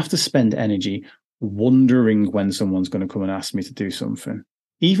 I don't have to spend energy wondering when someone's going to come and ask me to do something.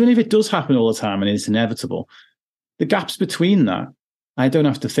 Even if it does happen all the time and it's inevitable, the gaps between that, I don't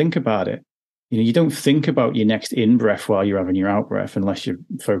have to think about it. You don't think about your next in-breath while you're having your out-breath unless you're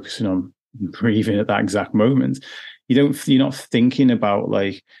focusing on breathing at that exact moment. You're not thinking about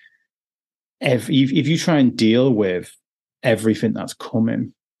like, if you try and deal with everything that's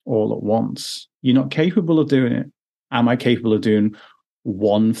coming all at once, you're not capable of doing it. Am I capable of doing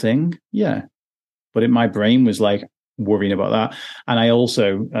one thing? Yeah. But my brain was like worrying about that. And I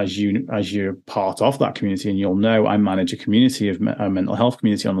also, as you're part of that community, and you'll know, I manage a community of a mental health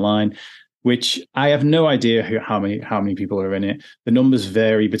community online, which I have no idea how many people are in it. The numbers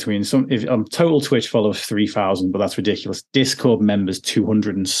vary between total Twitch followers 3,000, but that's ridiculous. Discord members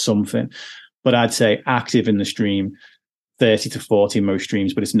 200 and something. but I'd say active in the stream, 30 to 40 most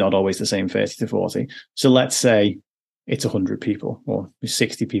streams, but it's not always the same 30 to 40. So let's say it's 100 people or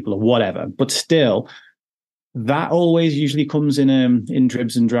 60 people or whatever, but still, that always usually comes in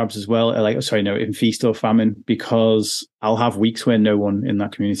dribs and drabs as well. In feast or famine, because I'll have weeks where no one in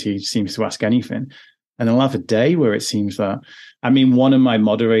that community seems to ask anything. And I'll have a day where it seems that, I mean, one of my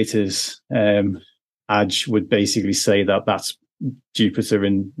moderators, Aj, would basically say that that's Jupiter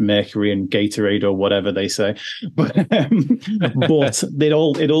and Mercury and Gatorade or whatever they say. But it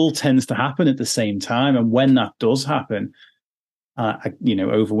all tends to happen at the same time. And when that does happen,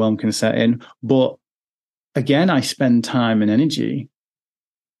 overwhelm can set in. But again, I spend time and energy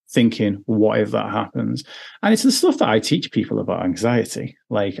thinking, what if that happens? And it's the stuff that I teach people about anxiety.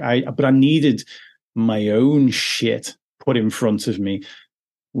 But I needed my own shit put in front of me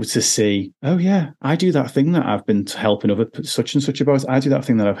to see, oh yeah, I do that thing that I've been helping other such and such about. I do that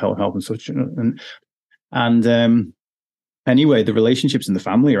thing that I've helping such and anyway, the relationships in the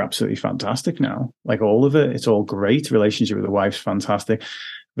family are absolutely fantastic now. Like all of it, it's all great. Relationship with the wife's fantastic.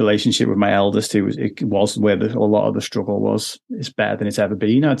 Relationship with my eldest, it was where a lot of the struggle was. It's better than it's ever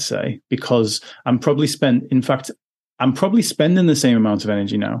been, I'd say, because I'm probably spending the same amount of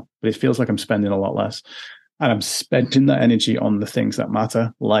energy now, but it feels like I'm spending a lot less. And I'm spending that energy on the things that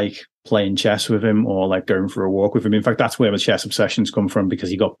matter, like playing chess with him or like going for a walk with him. In fact, that's where the chess obsessions come from,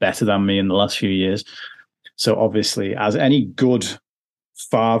 because he got better than me in the last few years. So obviously, as any good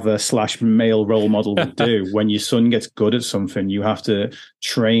father/male role model would do, when your son gets good at something, you have to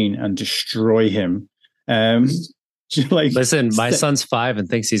train and destroy him. Listen, my son's 5 and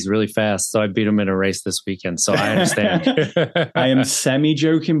thinks he's really fast, so I beat him in a race this weekend, so I understand. I am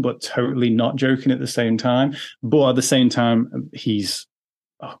semi-joking, but totally not joking at the same time. But at the same time, he's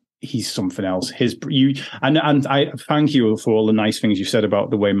something else. And I thank you for all the nice things you said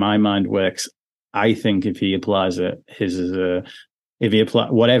about the way my mind works. I think if he applies it,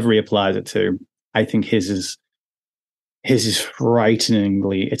 whatever he applies it to, I think his is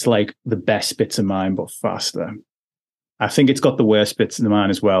frighteningly, it's like the best bits of mine, but faster. I think it's got the worst bits in the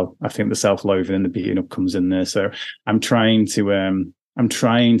mine as well. I think the self-loathing and the beating up comes in there. So I'm trying to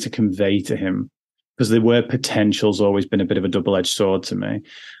convey to him, because the word potential's always been a bit of a double-edged sword to me.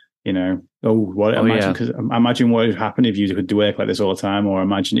 Imagine what would happen if you could work like this all the time, or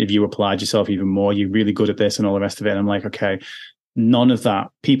imagine if you applied yourself even more, you're really good at this and all the rest of it. And I'm like, okay, none of that.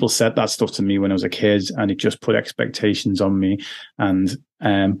 People said that stuff to me when I was a kid, and it just put expectations on me.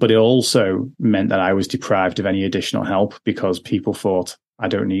 But it also meant that I was deprived of any additional help, because people thought I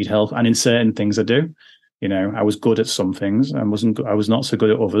don't need help. And in certain things I do. I was good at some things. I was not so good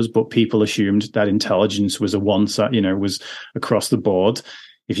at others, but people assumed that intelligence was was across the board.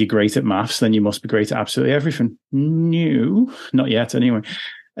 If you're great at maths, then you must be great at absolutely everything. No, not yet anyway.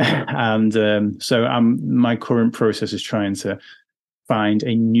 And so my current process is trying to find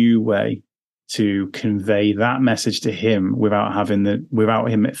a new way to convey that message to him without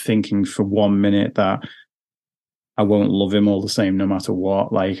him thinking for 1 minute that I won't love him all the same no matter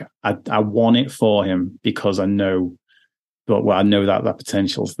what. Like I want it for him, because I know that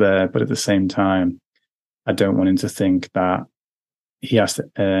potential's there, but at the same time, I don't want him to think that he has to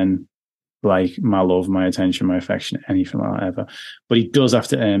earn like my love, my attention, my affection, anything like that ever. But he does have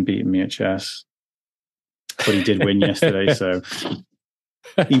to earn beating me at chess. But he did win yesterday, so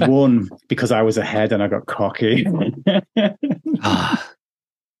he won because I was ahead and I got cocky.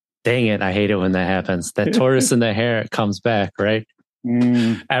 Dang it, I hate it when that happens. That tortoise in the hare, it comes back, right?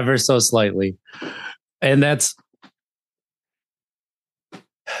 Ever so slightly. And that's,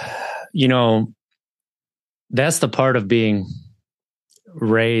 that's the part of being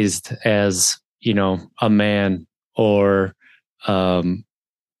raised as, a man, or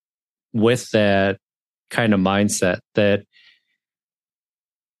with that kind of mindset that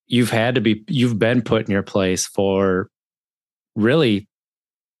you've been put in your place for really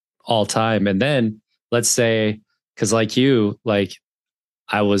all time. And then let's say, because like you, like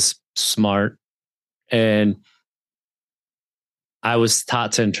I was smart and I was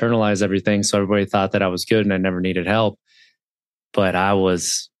taught to internalize everything. So everybody thought that I was good and I never needed help. But I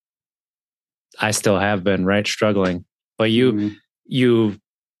still have been, right, struggling. But you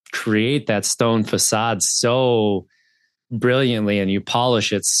create that stone facade so brilliantly, and you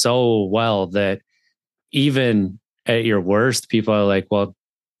polish it so well that even at your worst, people are like, well,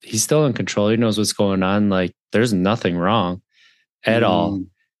 he's still in control. He knows what's going on. Like there's nothing wrong at all.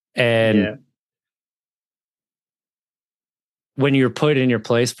 And when you're put in your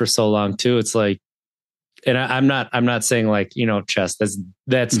place for so long too, it's like, and I'm not saying like, chess,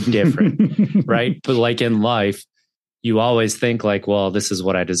 that's different, right? But like in life, you always think like, well, this is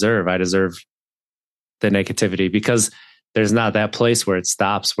what I deserve. I deserve the negativity, because there's not that place where it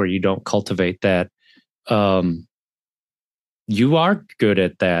stops, where you don't cultivate that. You are good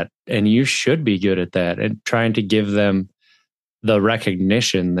at that, and you should be good at that, and trying to give them the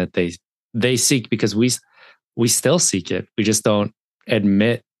recognition that they seek, because we still seek it. We just don't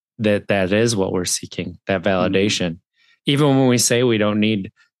admit that is what we're seeking, that validation. Even when we say we don't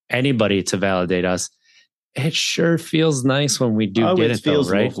need anybody to validate us, it sure feels nice when we do get it, feels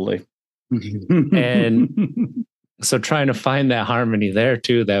though, right? Lovely. And so trying to find that harmony there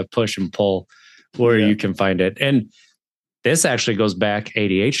too, that push and pull where you can find it. And this actually goes back,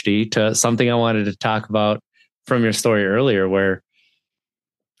 ADHD, to something I wanted to talk about from your story earlier, where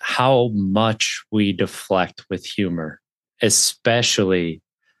how much we deflect with humor, especially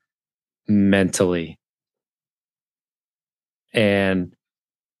mentally, and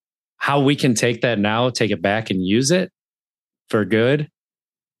how we can take that now, take it back and use it for good,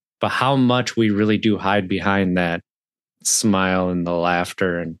 but how much we really do hide behind that smile and the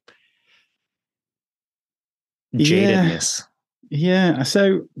laughter and jadedness. Yeah.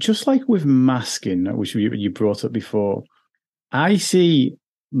 So just like with masking, which you brought up before, I see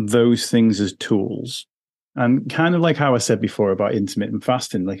those things as tools. And kind of like how I said before about intermittent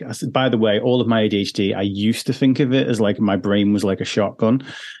fasting, like I said, by the way, all of my ADHD, I used to think of it as like my brain was like a shotgun,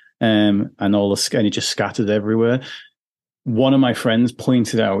 and it just scattered everywhere. One of my friends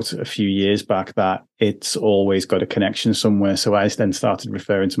pointed out a few years back that it's always got a connection somewhere. So I then started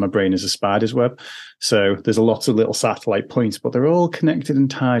referring to my brain as a spider's web. So there's lots of little satellite points, but they're all connected and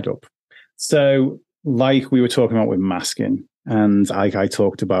tied up. So like we were talking about with masking, and like I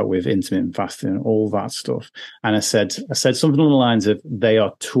talked about with intermittent fasting and all that stuff. And I said something along the lines of, they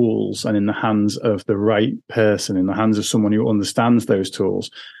are tools, and in the hands of the right person, in the hands of someone who understands those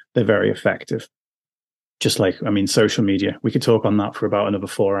tools, they're very effective. Just like, social media, we could talk on that for about another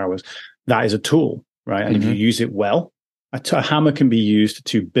 4 hours. That is a tool, right? And if you use it well, a hammer can be used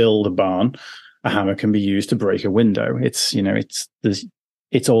to build a barn. A hammer can be used to break a window. It's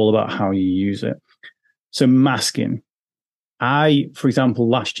all about how you use it. So masking. For example,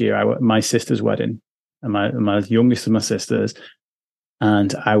 last year, my sister's wedding, and my youngest of my sisters,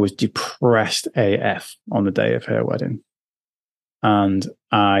 and I was depressed AF on the day of her wedding. And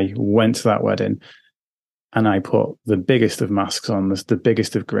I went to that wedding, and I put the biggest of masks on, the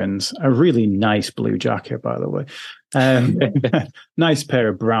biggest of grins, a really nice blue jacket, by the way, nice pair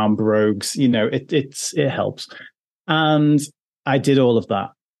of brown brogues. It helps. And I did all of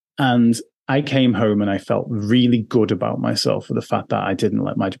that. And I came home and I felt really good about myself for the fact that I didn't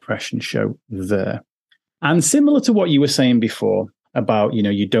let my depression show there. And similar to what you were saying before about,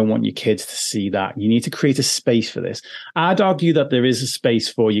 you don't want your kids to see that. You need to create a space for this. I'd argue that there is a space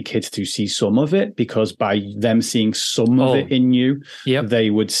for your kids to see some of it, because by them seeing some of it in you, they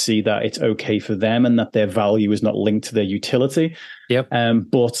would see that it's okay for them and that their value is not linked to their utility.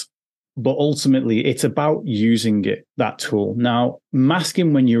 But ultimately, it's about using that tool. Now,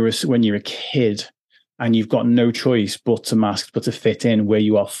 masking when you're a kid and you've got no choice but to mask, but to fit in, where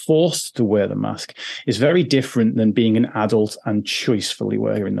you are forced to wear the mask, is very different than being an adult and choicefully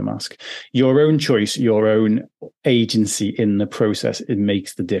wearing the mask. Your own choice, your own agency in the process, it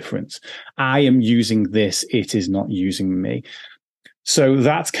makes the difference. I am using this, it is not using me. So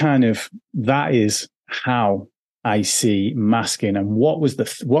that is how I see masking. And what was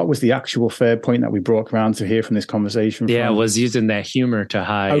the actual fair point that we brought around to here from this conversation? Yeah, I was using that humor to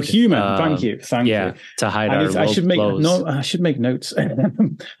hide. Oh, humor! Thank you. To hide our low blows. I should make notes.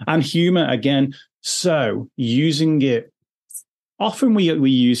 And humor again. So using it. Often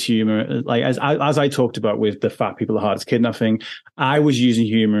we use humor, like as I talked about with the fat people are hard as kidnapping. I was using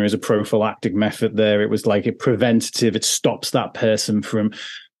humor as a prophylactic method there. It was like a preventative. It stops that person from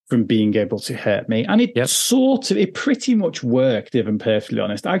being able to hurt me. And it pretty much worked, if I'm perfectly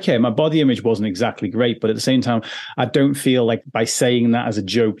honest. Okay, my body image wasn't exactly great, but at the same time, I don't feel like by saying that as a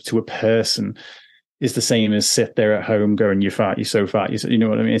joke to a person is the same as sit there at home going, "You're fat, you're so fat." You know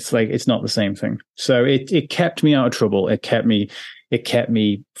what I mean? It's like, it's not the same thing. So it kept me out of trouble. It kept me in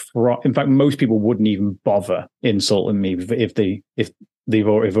fact, most people wouldn't even bother insulting me if they've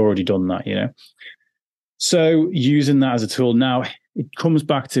already done that, So using that as a tool. Now, it comes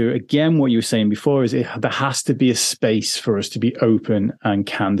back to, again, what you were saying before, is there has to be a space for us to be open and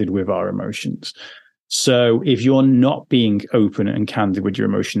candid with our emotions. So if you're not being open and candid with your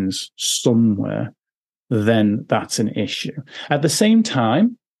emotions somewhere, then that's an issue. At the same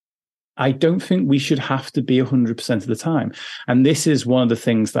time, I don't think we should have to be 100% of the time. And this is one of the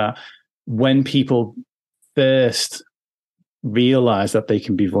things that when people first realize that they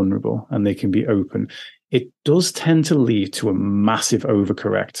can be vulnerable and they can be open, it does tend to lead to a massive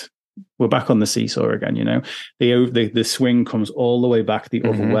overcorrect We're back on the seesaw again, the swing comes all the way back the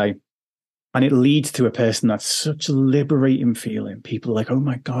other way. And it leads to a person that's such a liberating feeling. People are like, oh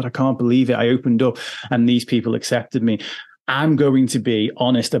my God, I can't believe it. I opened up and these people accepted me. I'm going to be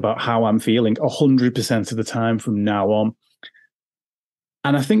honest about how I'm feeling 100% of the time from now on.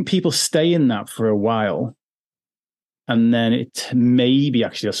 And I think people stay in that for a while. And then it maybe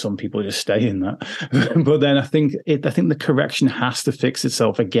actually some people just stay in that. But then I think the correction has to fix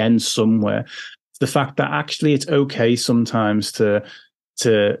itself again somewhere. The fact that actually it's okay sometimes to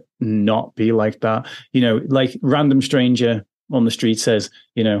not be like that. Like random stranger on the street says,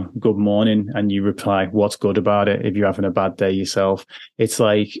 good morning, and you reply, what's good about it if you're having a bad day yourself? It's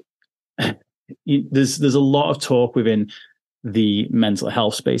like there's a lot of talk within the mental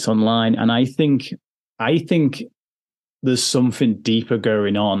health space online, and I think there's something deeper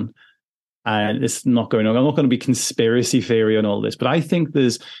going on, and it's not going on. I'm not going to be conspiracy theory on all this, but I think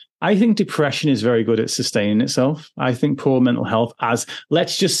depression is very good at sustaining itself. I think poor mental health, as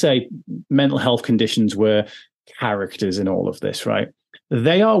let's just say mental health conditions were characters in all of this, right?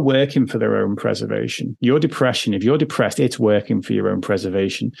 They are working for their own preservation. Your depression, if you're depressed, it's working for your own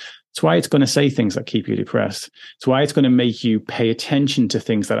preservation. It's why it's going to say things that keep you depressed. It's why it's going to make you pay attention to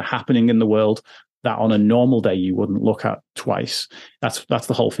things that are happening in the world that on a normal day you wouldn't look at twice. That's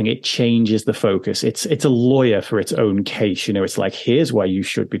the whole thing. It changes the focus. It's a lawyer for its own case. It's like, here's why you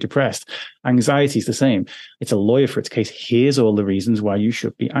should be depressed. Anxiety is the same. It's a lawyer for its case. Here's all the reasons why you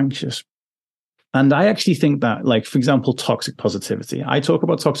should be anxious. And I actually think that, like, for example, toxic positivity. I talk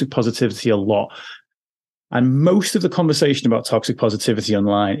about toxic positivity a lot. And most of the conversation about toxic positivity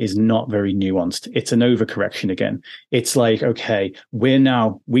online is not very nuanced. It's an overcorrection again. It's like, okay, we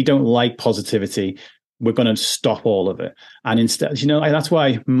don't like positivity. We're going to stop all of it. And instead, that's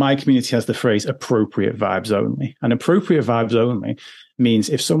why my community has the phrase appropriate vibes only. And appropriate vibes only means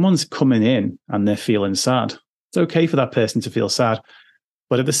if someone's coming in and they're feeling sad, it's okay for that person to feel sad.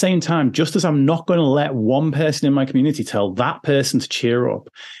 But at the same time, just as I'm not going to let one person in my community tell that person to cheer up,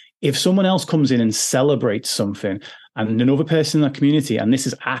 if someone else comes in and celebrates something and another person in that community, and this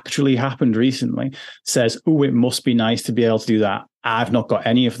has actually happened recently, says, oh, it must be nice to be able to do that. I've not got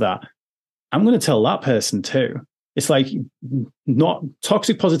any of that. I'm going to tell that person too. It's like not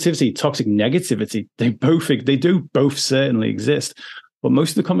toxic positivity, toxic negativity. They do both certainly exist. But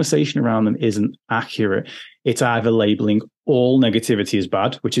most of the conversation around them isn't accurate. It's either labeling all negativity as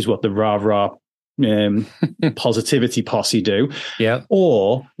bad, which is what the rah-rah positivity posse do,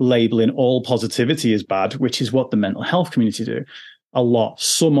 or labeling all positivity as bad, which is what the mental health community do a lot,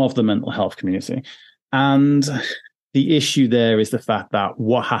 some of the mental health community. And the issue there is the fact that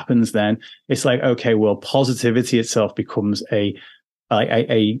what happens then, it's like, okay, well, positivity itself becomes a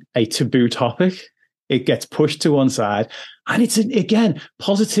taboo topic. It gets pushed to one side. And again,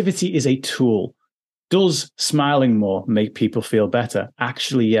 positivity is a tool. Does smiling more make people feel better?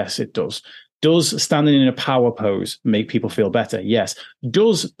 Actually, yes, it does. Does standing in a power pose make people feel better? Yes.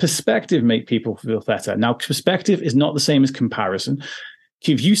 Does perspective make people feel better? Now, perspective is not the same as comparison.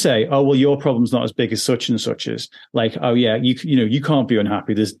 If you say, oh, well, your problem's not as big as such and such is, like, oh, yeah, you can't be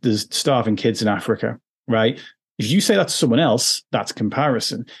unhappy. There's starving kids in Africa, right? If you say that to someone else, that's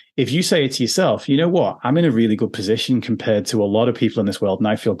comparison. If you say it to yourself, you know what? I'm in a really good position compared to a lot of people in this world, and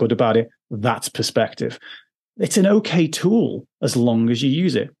I feel good about it. That's perspective. It's an okay tool as long as you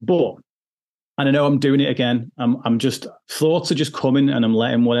use it. But, and I know I'm doing it again. I'm just, thoughts are just coming and I'm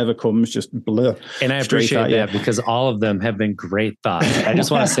letting whatever comes just blur. And I appreciate that because all of them have been great thoughts. I just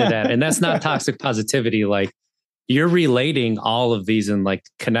want to say that. And that's not toxic positivity. Like, you're relating all of these and like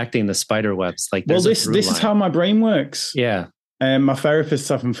connecting the spider webs. Like, well, this is how my brain works. Yeah. My therapist's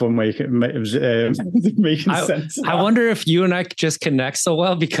having fun making sense. I wonder if you and I just connect so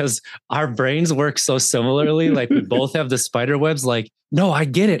well because our brains work so similarly. Like, we both have the spider webs. Like, no, I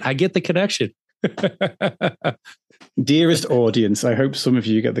get it. I get the connection. Dearest audience, I hope some of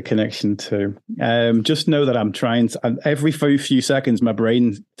you get the connection too. Just know that I'm trying to, and every few seconds, my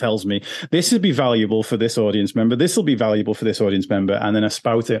brain tells me this will be valuable for this audience member. This will be valuable for this audience member. And then I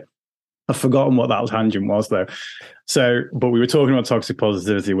spout it. I've forgotten what that tangent was though. So, but we were talking about toxic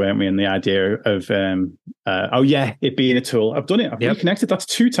positivity, weren't we? And the idea of, it being a tool. I've done it. I've reconnected. That's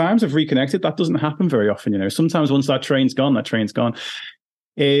 2 times I've reconnected. That doesn't happen very often. Sometimes once that train's gone,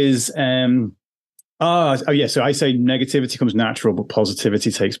 is, so I say negativity comes natural, but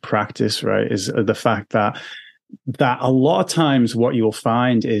positivity takes practice, right? Is the fact that a lot of times what you'll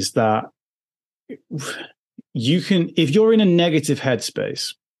find is that you can, if you're in a negative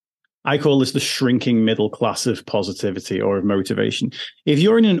headspace, I call this the shrinking middle class of positivity or of motivation. If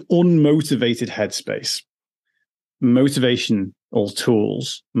you're in an unmotivated headspace, motivational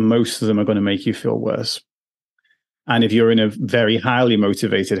tools, most of them are going to make you feel worse. And if you're in a very highly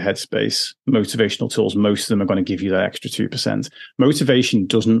motivated headspace, motivational tools, most of them are going to give you that extra 2%. Motivation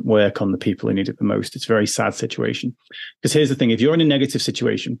doesn't work on the people who need it the most. It's a very sad situation. Because here's the thing, if you're in a negative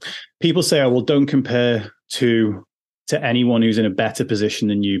situation, people say, oh, well, don't compare to anyone who's in a better position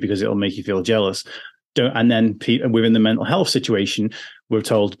than you because it'll make you feel jealous. And then within the mental health situation, we're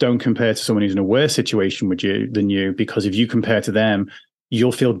told don't compare to someone who's in a worse situation than you, because if you compare to them,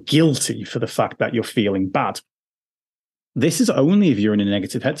 you'll feel guilty for the fact that you're feeling bad. This is only if you're in a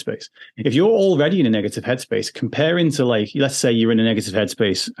negative headspace. If you're already in a negative headspace, comparing to, like, let's say you're in a negative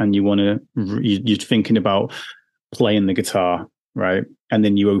headspace and you're thinking about playing the guitar, right? And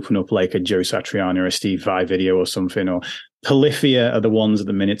then you open up like a Joe Satriani or a Steve Vai video or something, or Polyphia are the ones at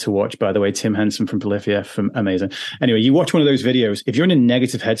the minute to watch, by the way. Tim Henson from Polyphia, amazing. Anyway, you watch one of those videos. If you're in a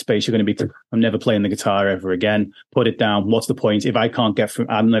negative headspace, you're going to be, I'm never playing the guitar ever again. Put it down. What's the point? If I can't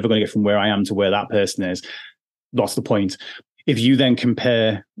I'm never going to get from where I am to where that person is. That's the point. If you then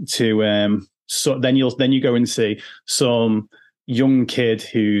compare to, then you go and see some young kid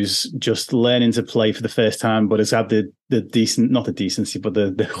who's just learning to play for the first time, but has had the not the decency, but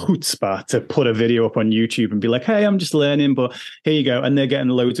the chutzpah to put a video up on YouTube and be like, hey, I'm just learning, but here you go. And they're getting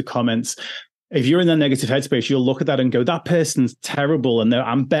loads of comments. If you're in that negative headspace, you'll look at that and go, that person's terrible, and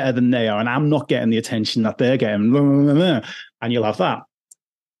I'm better than they are, and I'm not getting the attention that they're getting. And you'll have that.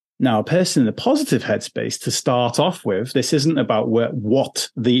 Now, a person in a positive headspace, to start off with, this isn't about what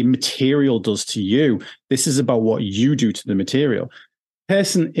the material does to you. This is about what you do to the material.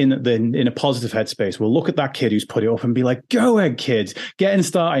 Person in a positive headspace will look at that kid who's put it up and be like, go ahead, kids, getting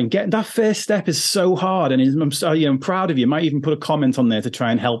started. Getting that first step is so hard. And I'm proud of you. Might even put a comment on there to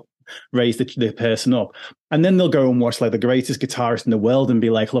try and help raise the person up. And then they'll go and watch like the greatest guitarist in the world and be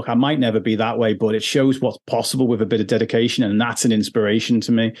like, look, I might never be that way, but it shows what's possible with a bit of dedication. And that's an inspiration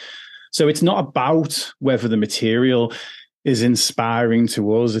to me. So it's not about whether the material is inspiring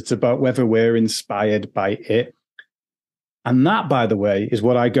to us. It's about whether we're inspired by it. And that, by the way, is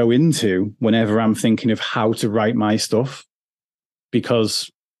what I go into whenever I'm thinking of how to write my stuff,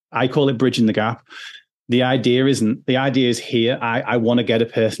 because I call it bridging the gap. The idea is here. I want to get a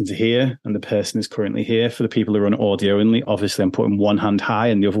person to here, and the person is currently here. For the people who are on audio only, obviously I'm putting one hand high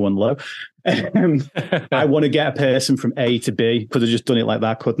and the other one low. I want to get a person from A to B. Could have just done it like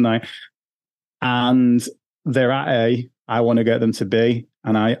that, couldn't I? And they're at A. I want to get them to B.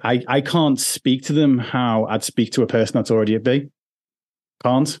 And I can't speak to them how I'd speak to a person that's already at B.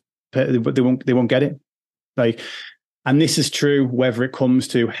 Can't. They won't get it. Like, and this is true whether it comes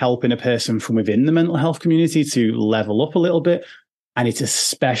to helping a person from within the mental health community to level up a little bit. And it's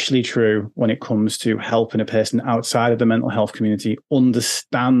especially true when it comes to helping a person outside of the mental health community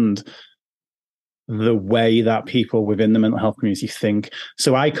understand the way that people within the mental health community think.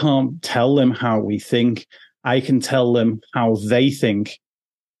 So I can't tell them how we think. I can tell them how they think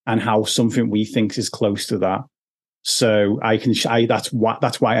and how something we think is close to that. So that's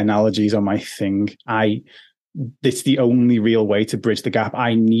why analogies are my thing. It's the only real way to bridge the gap.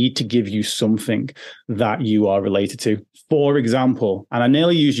 I need to give you something that you are related to. For example, and I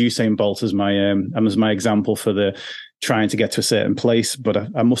nearly use Usain Bolt as my example for the trying to get to a certain place, but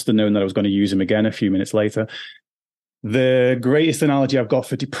I must have known that I was going to use him again a few minutes later. The greatest analogy I've got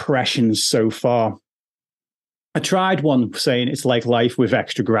for depression so far, I tried one saying it's like life with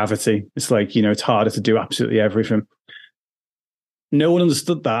extra gravity. It's like, it's harder to do absolutely everything. No one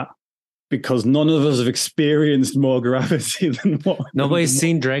understood that, because none of us have experienced more gravity than what. Nobody's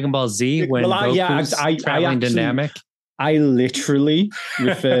seen Dragon Ball Z when Goku's traveling dynamic. I literally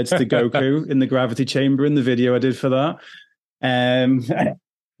referred to Goku in the gravity chamber in the video I did for that.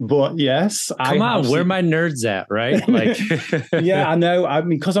 But yes, come on, where my nerds at, right? Like, yeah, I know. I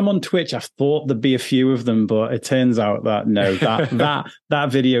mean, because I'm on Twitch, I thought there'd be a few of them, but it turns out that no,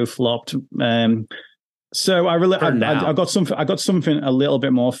 that video flopped. So I got something a little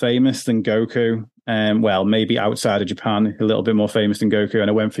bit more famous than Goku. Well, maybe outside of Japan, a little bit more famous than Goku, and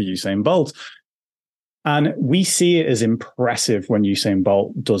I went for Usain Bolt. And we see it as impressive when Usain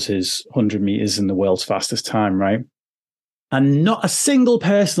Bolt does his 100 meters in the world's fastest time, right? And not a single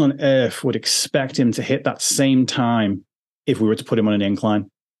person on earth would expect him to hit that same time if we were to put him on an incline.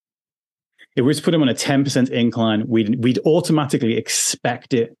 If we were to put him on a 10% incline, we'd automatically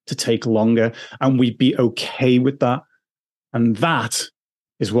expect it to take longer, and we'd be okay with that. And that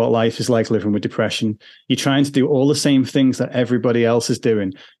is what life is like living with depression. You're trying to do all the same things that everybody else is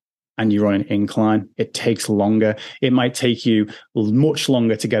doing. and you're on an incline, it takes longer. It might take you much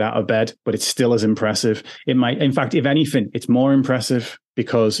longer to get out of bed, but it's still as impressive. It might, in fact, if anything, it's more impressive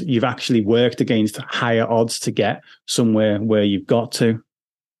because you've actually worked against higher odds to get somewhere where you've got to.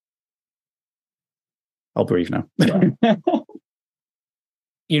 I'll breathe now.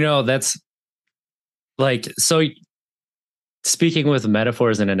 That's like, so speaking with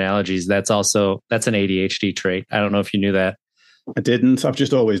metaphors and analogies, that's an ADHD trait. I don't know if you knew that. I didn't. I've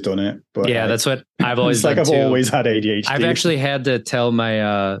just always done it. But yeah, that's what I've always it's done. I've always had ADHD. I've actually had to tell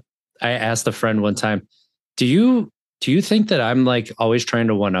I asked a friend one time, do you think that I'm like always trying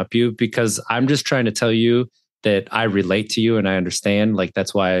to one up you? Because I'm just trying to tell you that I relate to you and I understand. Like,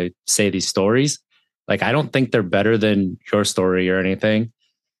 that's why I say these stories. Like, I don't think they're better than your story or anything.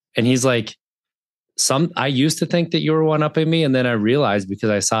 And he's like, I used to think that you were one upping me. And then I realized,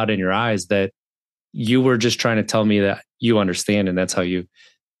 because I saw it in your eyes, that you were just trying to tell me that you understand. And that's how you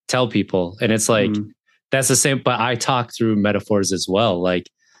tell people. And it's like, that's the same, but I talk through metaphors as well. Like,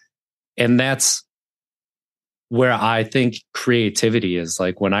 and that's where I think creativity is.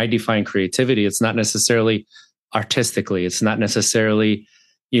 Like, when I define creativity, it's not necessarily artistically. It's not necessarily,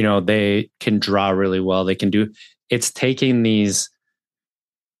 they can draw really well. It's taking these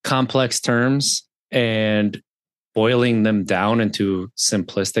complex terms and boiling them down into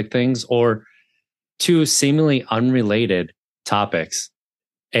simplistic things or to seemingly unrelated topics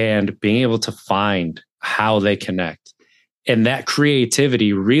and being able to find how they connect. And that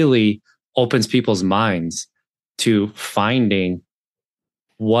creativity really opens people's minds to finding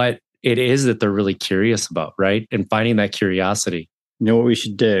what it is that they're really curious about, right? And finding that curiosity. You know what we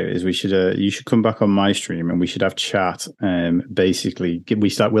should do is you should come back on my stream and we should have chat. Basically,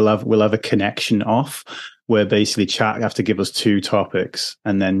 we'll have a connection off where basically chat have to give us 2 topics,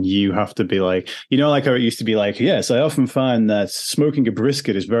 and then you have to be like, like how it used to be like, yes, I often find that smoking a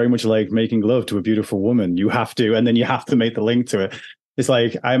brisket is very much like making love to a beautiful woman. You have to, and then you have to make the link to it. It's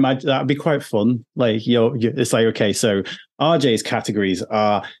like, I imagine that'd be quite fun. Like, it's like, okay, so RJ's categories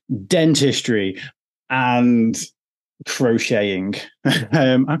are dentistry and crocheting.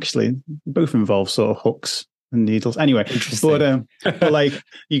 Actually, both involve sort of hooks and needles. Anyway, but like,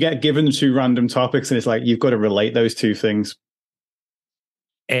 you get given 2 random topics, and it's like you've got to relate those 2 things.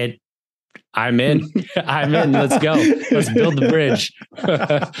 And I'm in. I'm in. Let's go. Let's build the bridge.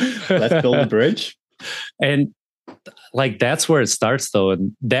 Let's build the bridge. And like, that's where it starts, though,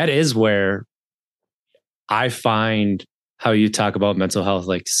 and that is where I find how you talk about mental health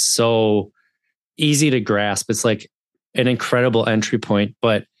like so easy to grasp. It's like an incredible entry point,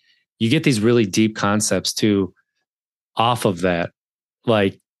 but you get these really deep concepts too off of that.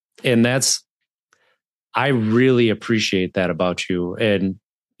 Like, and I really appreciate that about you. And,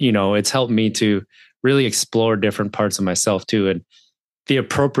 it's helped me to really explore different parts of myself too. And the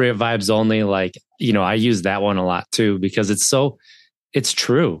appropriate vibes only, like, I use that one a lot too, because it's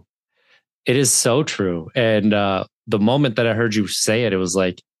true. It is so true. And the moment that I heard you say it, it was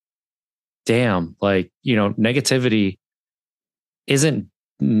like, damn, like, negativity isn't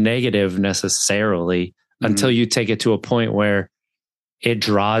negative necessarily until you take it to a point where it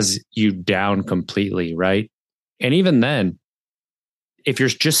draws you down completely, right? And even then, if you're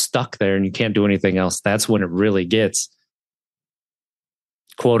just stuck there and you can't do anything else, that's when it really gets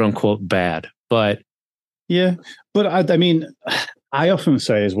quote unquote bad. But yeah, but I mean, I often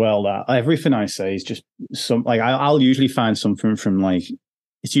say as well that everything I say is just I'll usually find something from like,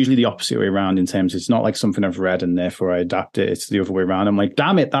 it's usually the opposite way around in terms, it's not like something I've read and therefore I adapt it. It's the other way around. I'm like,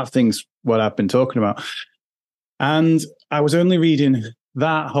 damn it, that thing's what I've been talking about. And I was only reading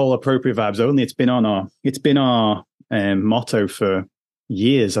that whole appropriate vibes only. It's been our motto for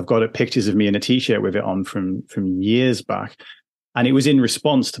years. I've got pictures of me in a t-shirt with it on from years back. And it was in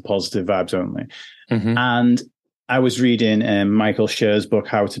response to positive vibes only. Mm-hmm. And I was reading Michael Scher's book,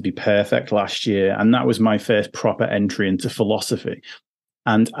 How to Be Perfect, last year. And that was my first proper entry into philosophy.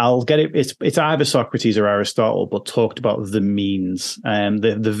 And I'll get it. It's either Socrates or Aristotle, but talked about the means,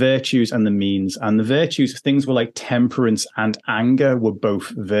 the virtues and the means. And the virtues, things were like temperance and anger were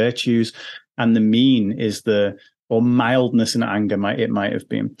both virtues. And the mean is or mildness and anger might have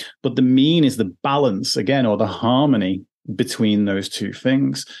been. But the mean is the balance again, or the harmony between those 2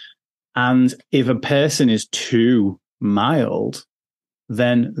 things. And if a person is too mild,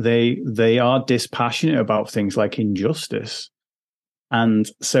 then they are dispassionate about things like injustice. And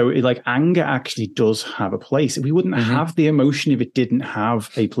so like anger actually does have a place. We wouldn't have the emotion if it didn't have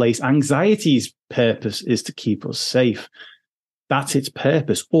a place. Anxiety's purpose is to keep us safe. That's its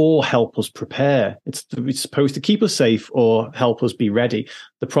purpose, or help us prepare. It's supposed to keep us safe or help us be ready.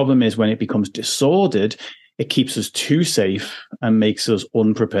 The problem is when it becomes disordered, it keeps us too safe and makes us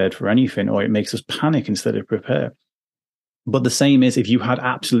unprepared for anything, or it makes us panic instead of prepare. But the same is if you had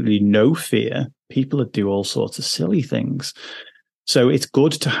absolutely no fear, people would do all sorts of silly things. So it's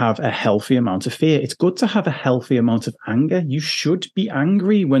good to have a healthy amount of fear. It's good to have a healthy amount of anger. You should be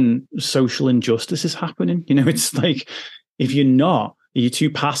angry when social injustice is happening. It's like, if you're not, you're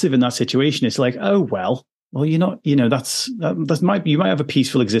too passive in that situation. It's like, oh, well, you're not, you might have a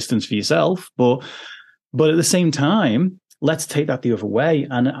peaceful existence for yourself, but at the same time, let's take that the other way.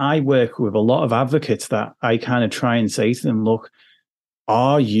 And I work with a lot of advocates that I kind of try and say to them, look,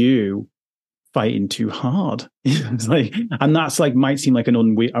 are you fighting too hard? It's like, and that's like, might seem like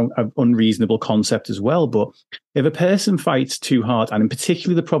an unreasonable concept as well. But if a person fights too hard, and in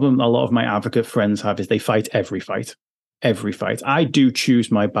particular, the problem a lot of my advocate friends have is they fight every fight. I do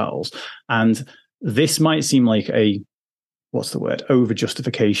choose my battles. And this might seem like over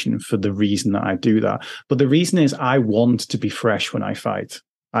justification for the reason that I do that. But the reason is I want to be fresh when I fight.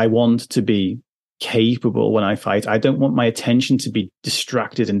 I want to be capable when I fight. I don't want my attention to be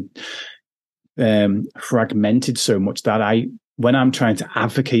distracted and fragmented so much that when I'm trying to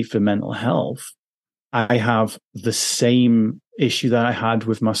advocate for mental health, I have the same issue that I had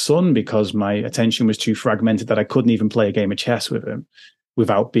with my son, because my attention was too fragmented that I couldn't even play a game of chess with him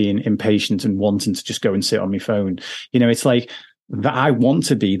without being impatient and wanting to just go and sit on my phone. It's like that. I want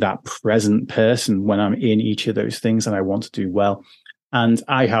to be that present person when I'm in each of those things, and I want to do well. And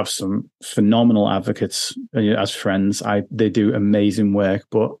I have some phenomenal advocates as friends. They do amazing work,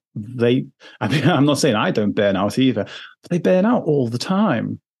 but I'm not saying I don't burn out either, but they burn out all the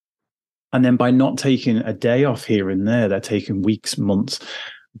time. And then by not taking a day off here and there, they're taking weeks, months.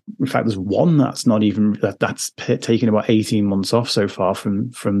 In fact, there's one that's not even that's taken about 18 months off so far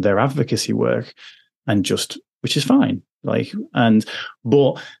from their advocacy work, and which is fine. But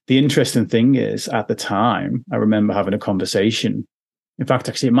the interesting thing is, at the time, I remember having a conversation. In fact,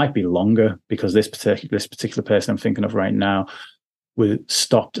 actually, it might be longer, because this particular person I'm thinking of right now was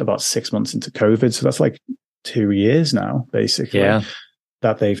stopped about 6 months into COVID. So that's like 2 years now, basically,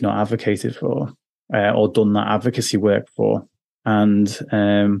 that they've not advocated for or done that advocacy work for. And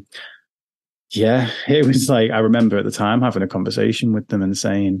it was like, I remember at the time having a conversation with them and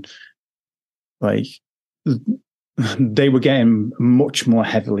saying, like, they were getting much more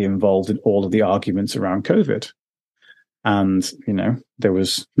heavily involved in all of the arguments around COVID. And, there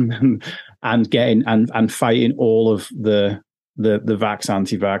was, and getting, and fighting all of the vax,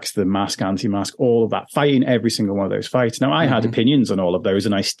 anti-vax, the mask, anti-mask, all of that, fighting every single one of those fights. Now, I had opinions on all of those,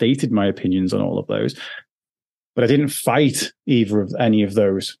 and I stated my opinions on all of those, but I didn't fight either of any of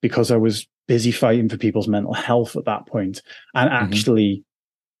those, because I was busy fighting for people's mental health at that point. And actually,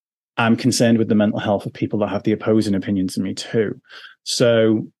 I'm concerned with the mental health of people that have the opposing opinion to me too.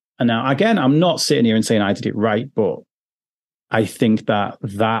 So, and now, again, I'm not sitting here and saying I did it right, but I think that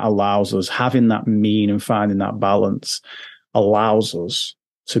allows us, having that mean and finding that balance allows us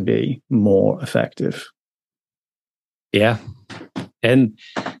to be more effective. Yeah. And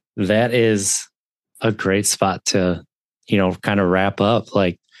that is a great spot to, kind of wrap up.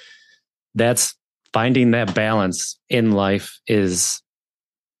 Like, that's finding that balance in life is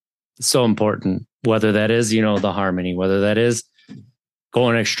so important, whether that is, the harmony, whether that is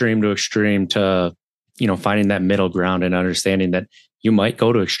going extreme to finding that middle ground, and understanding that you might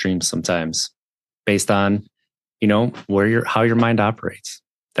go to extremes sometimes based on, how your mind operates.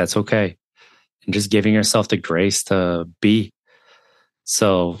 That's okay. And just giving yourself the grace to be.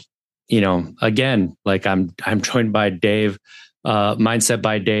 So, again, like I'm joined by Dave, Mindset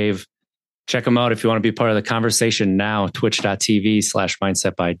by Dave. Check him out if you want to be part of the conversation now,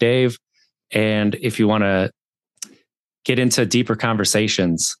 twitch.tv/mindset by Dave. And if you want to get into deeper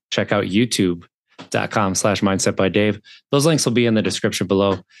conversations, check out youtube.com/mindset by Dave. Those links will be in the description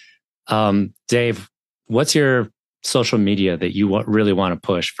below. Dave, what's your social media that you really want to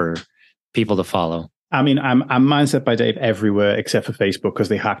push for people to follow? I mean, I'm Mindset by Dave everywhere except for Facebook, because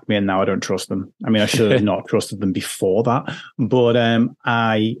they hacked me and now I don't trust them. I mean, I should have not trusted them before that. But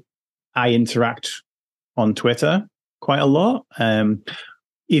I interact on Twitter quite a lot.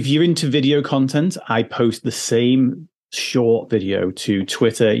 If you're into video content, I post the same short video to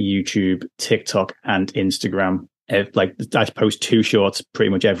Twitter, YouTube, TikTok, and Instagram. Like, I post 2 shorts pretty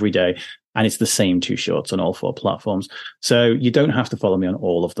much every day, and it's the same 2 shorts on all 4 platforms. So you don't have to follow me on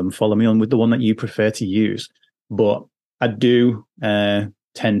all of them. Follow me on with the one that you prefer to use. But I do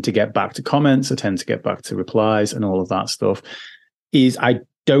tend to get back to comments. I tend to get back to replies and all of that stuff. I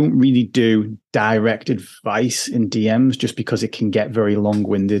don't really do direct advice in DMs, just because it can get very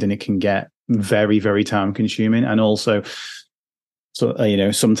long-winded and it can get very, very time consuming. And also,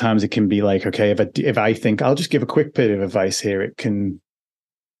 So, sometimes it can be like, okay, if I think I'll just give a quick bit of advice here, it can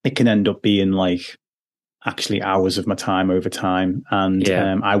end up being like actually hours of my time over time.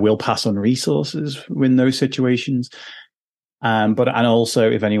 And I will pass on resources in those situations. And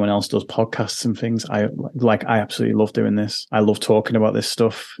also if anyone else does podcasts and things, I absolutely love doing this. I love talking about this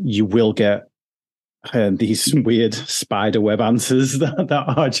stuff. You will get these weird spider web answers that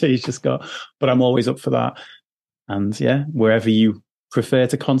RJ's just got, but I'm always up for that. And yeah, wherever you prefer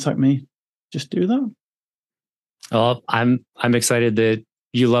to contact me, just do that. Well, I'm excited that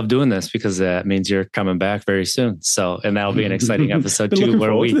you love doing this, because that means you're coming back very soon. So, and that'll be an exciting episode too,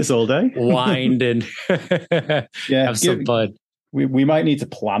 where we this all day. wind and have some fun. We might need to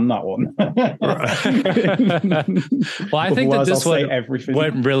plan that one. Well, I think that this one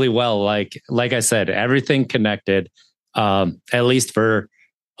went really well. Like I said, everything connected, at least for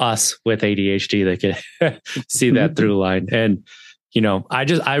us with ADHD, they can see that through line. And,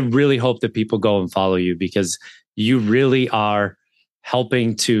 I really hope that people go and follow you, because you really are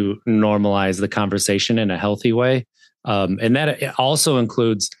helping to normalize the conversation in a healthy way. And that also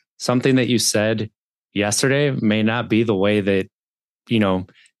includes something that you said yesterday may not be the way that,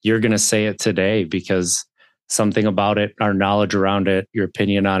 you're going to say it today, because something about it, our knowledge around it, your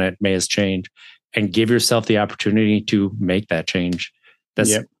opinion on it may has changed, and give yourself the opportunity to make that change. That's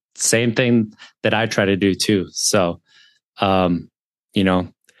the same thing that I try to do too. So, go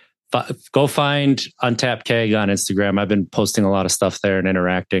find Untapped Keg on Instagram. I've been posting a lot of stuff there and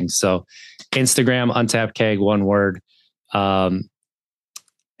interacting. So Instagram, Untapped Keg, one word. And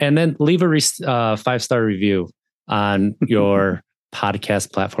then leave a 5-star review on your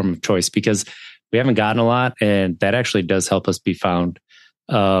podcast platform of choice, because we haven't gotten a lot, and that actually does help us be found.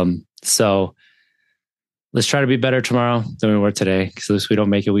 So let's try to be better tomorrow than we were today, because at least we don't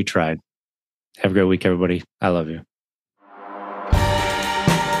make it, we tried. Have a great week, everybody. I love you.